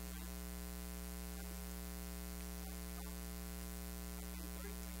 This house, man.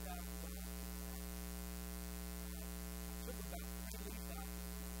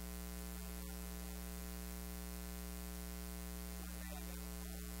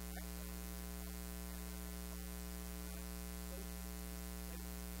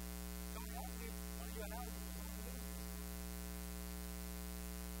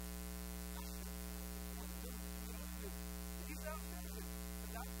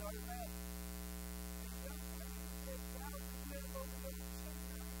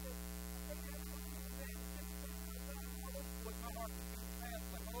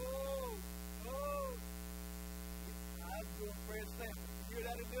 Hear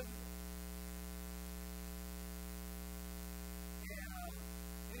that in business? And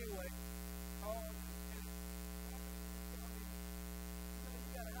anyway, called and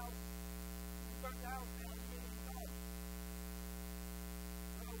you got a house, you burnt the house down, you didn't even call.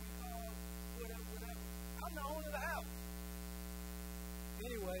 So we called, whatever. I'm the owner of the house.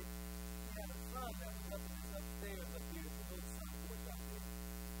 Anyway, we had a son that was up in this upstairs up here, the little son porch out there.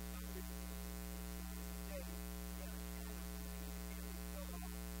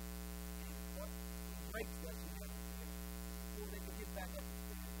 Brakes that she had before they could get back up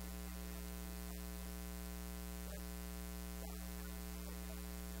the stairs.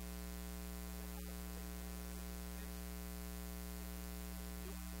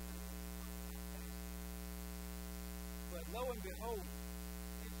 But lo and behold,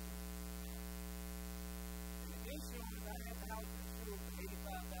 and the insurance, I had the house insured for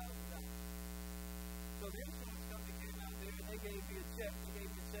 $85,000. gave me a check. They gave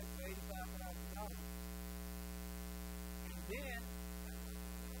me a check for $85,000. And then,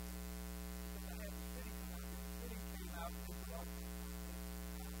 because I had the city come out, the city came out and put all the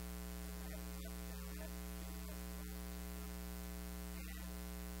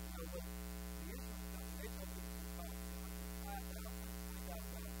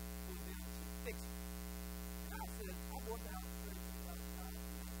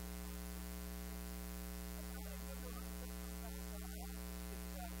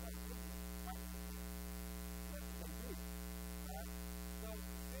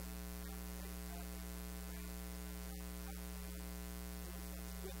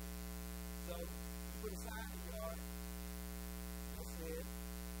put a sign in the yard that said,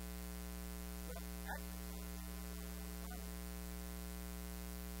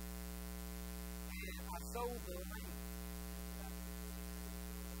 and I sold the land.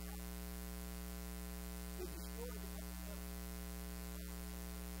 It destroyed the house.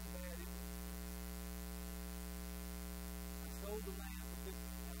 I sold the land for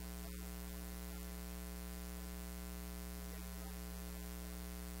 $15,000.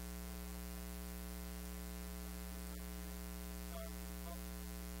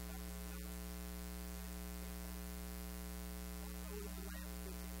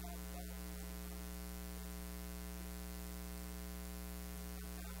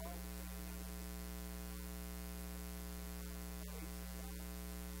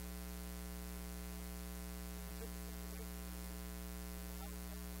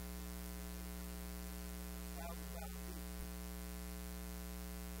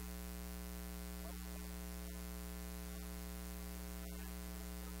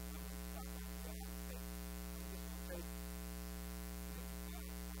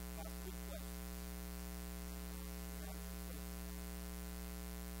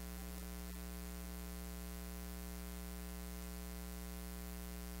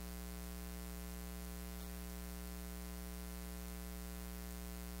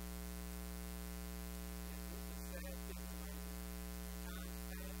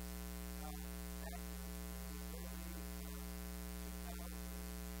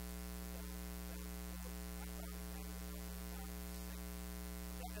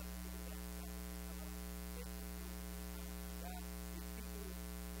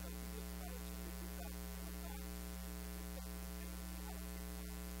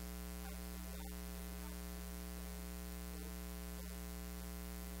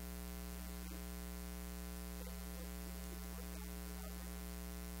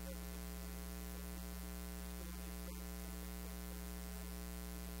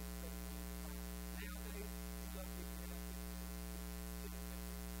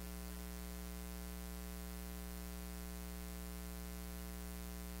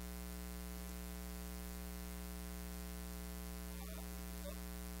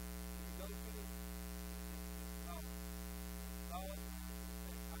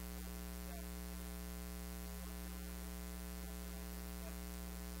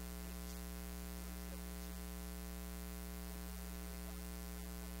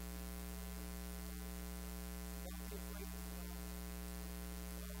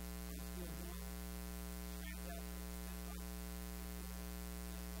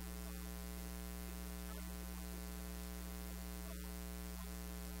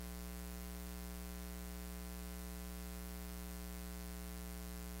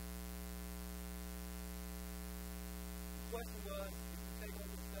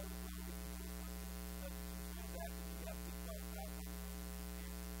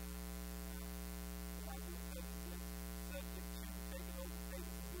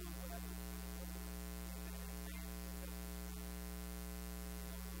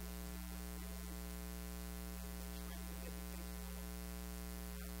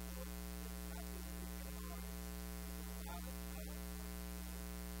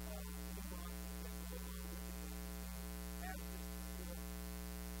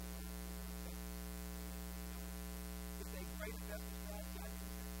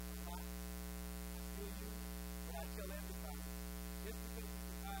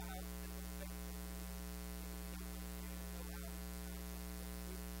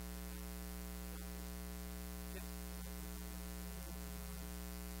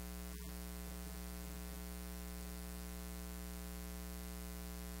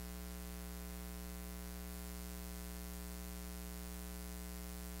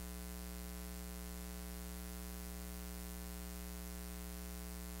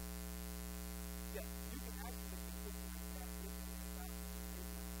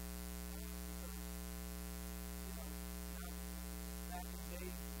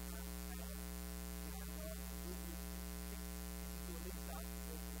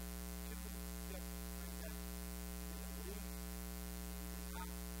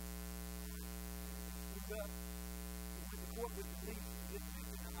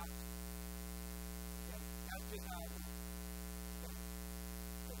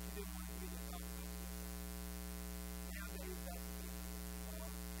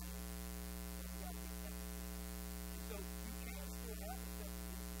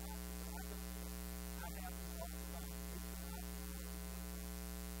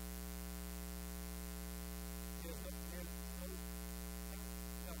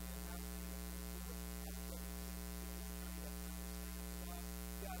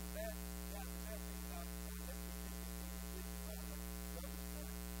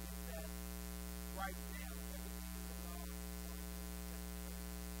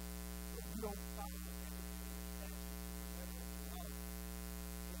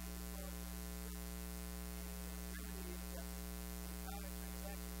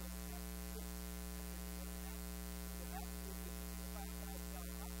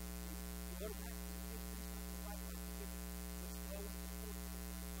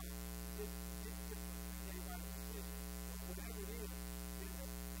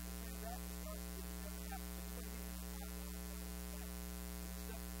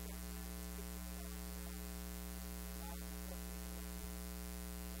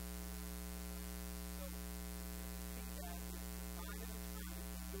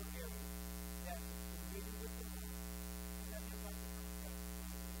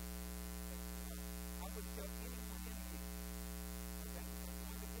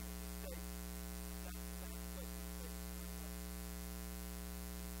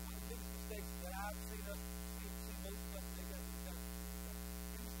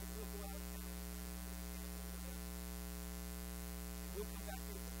 we'll come back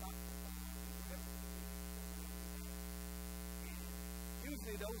here with lots of fun and whatever we need. And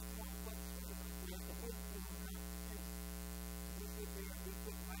usually those points fluctuate. We're at the book will not change. We sit there and we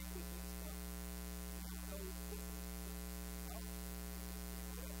put language and stuff. We know it's different.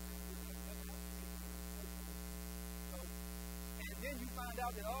 And then you find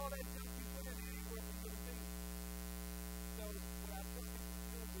out that all that junk you put in there ain't worth a little thing. So what I tell people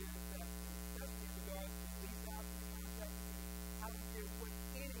to do is that, especially in regards to lease out and contract, I don't care what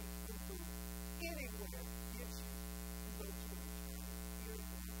any guru anywhere gives you, you go to it. Here's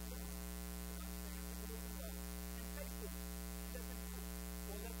what it's doing. Understand the rules of law. And pay for it. Let them do it.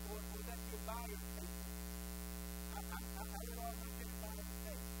 Or let your buyer pay for it. I let all my tenant buyers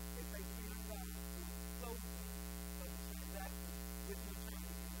pay. They pay $300 for closing of the transaction with no terms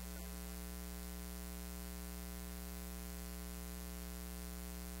and no terms.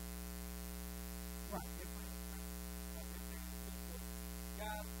 Right.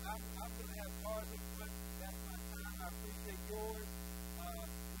 Guys, I'm going to have cars in front. That's my time. I appreciate yours.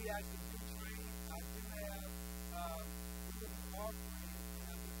 We actually do train. I do have, we will be offering, and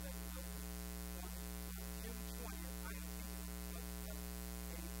I'm just letting you know, on June 20th, I am teaching a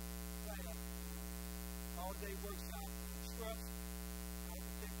class, all-day workshop on trust, how to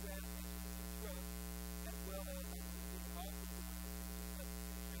protect your assets and trust, as well as I'm going to do also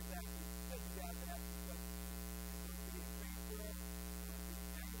transactions that you guys have to question. It's going to be in Greensboro.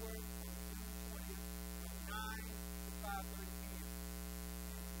 January on June 20th from 9 to 5:30 p.m.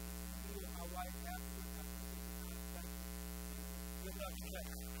 Me and my wife afterwards, I appreciate the time. Thank you. Good luck today.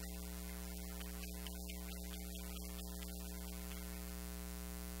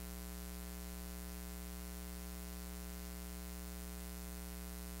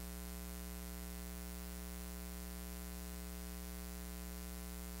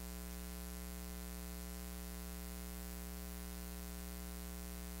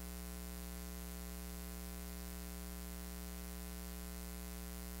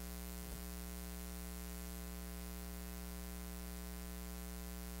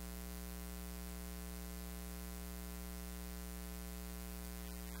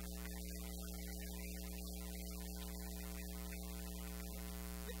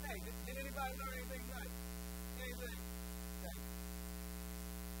 Hey, did anybody learn anything tonight? Anything? Okay.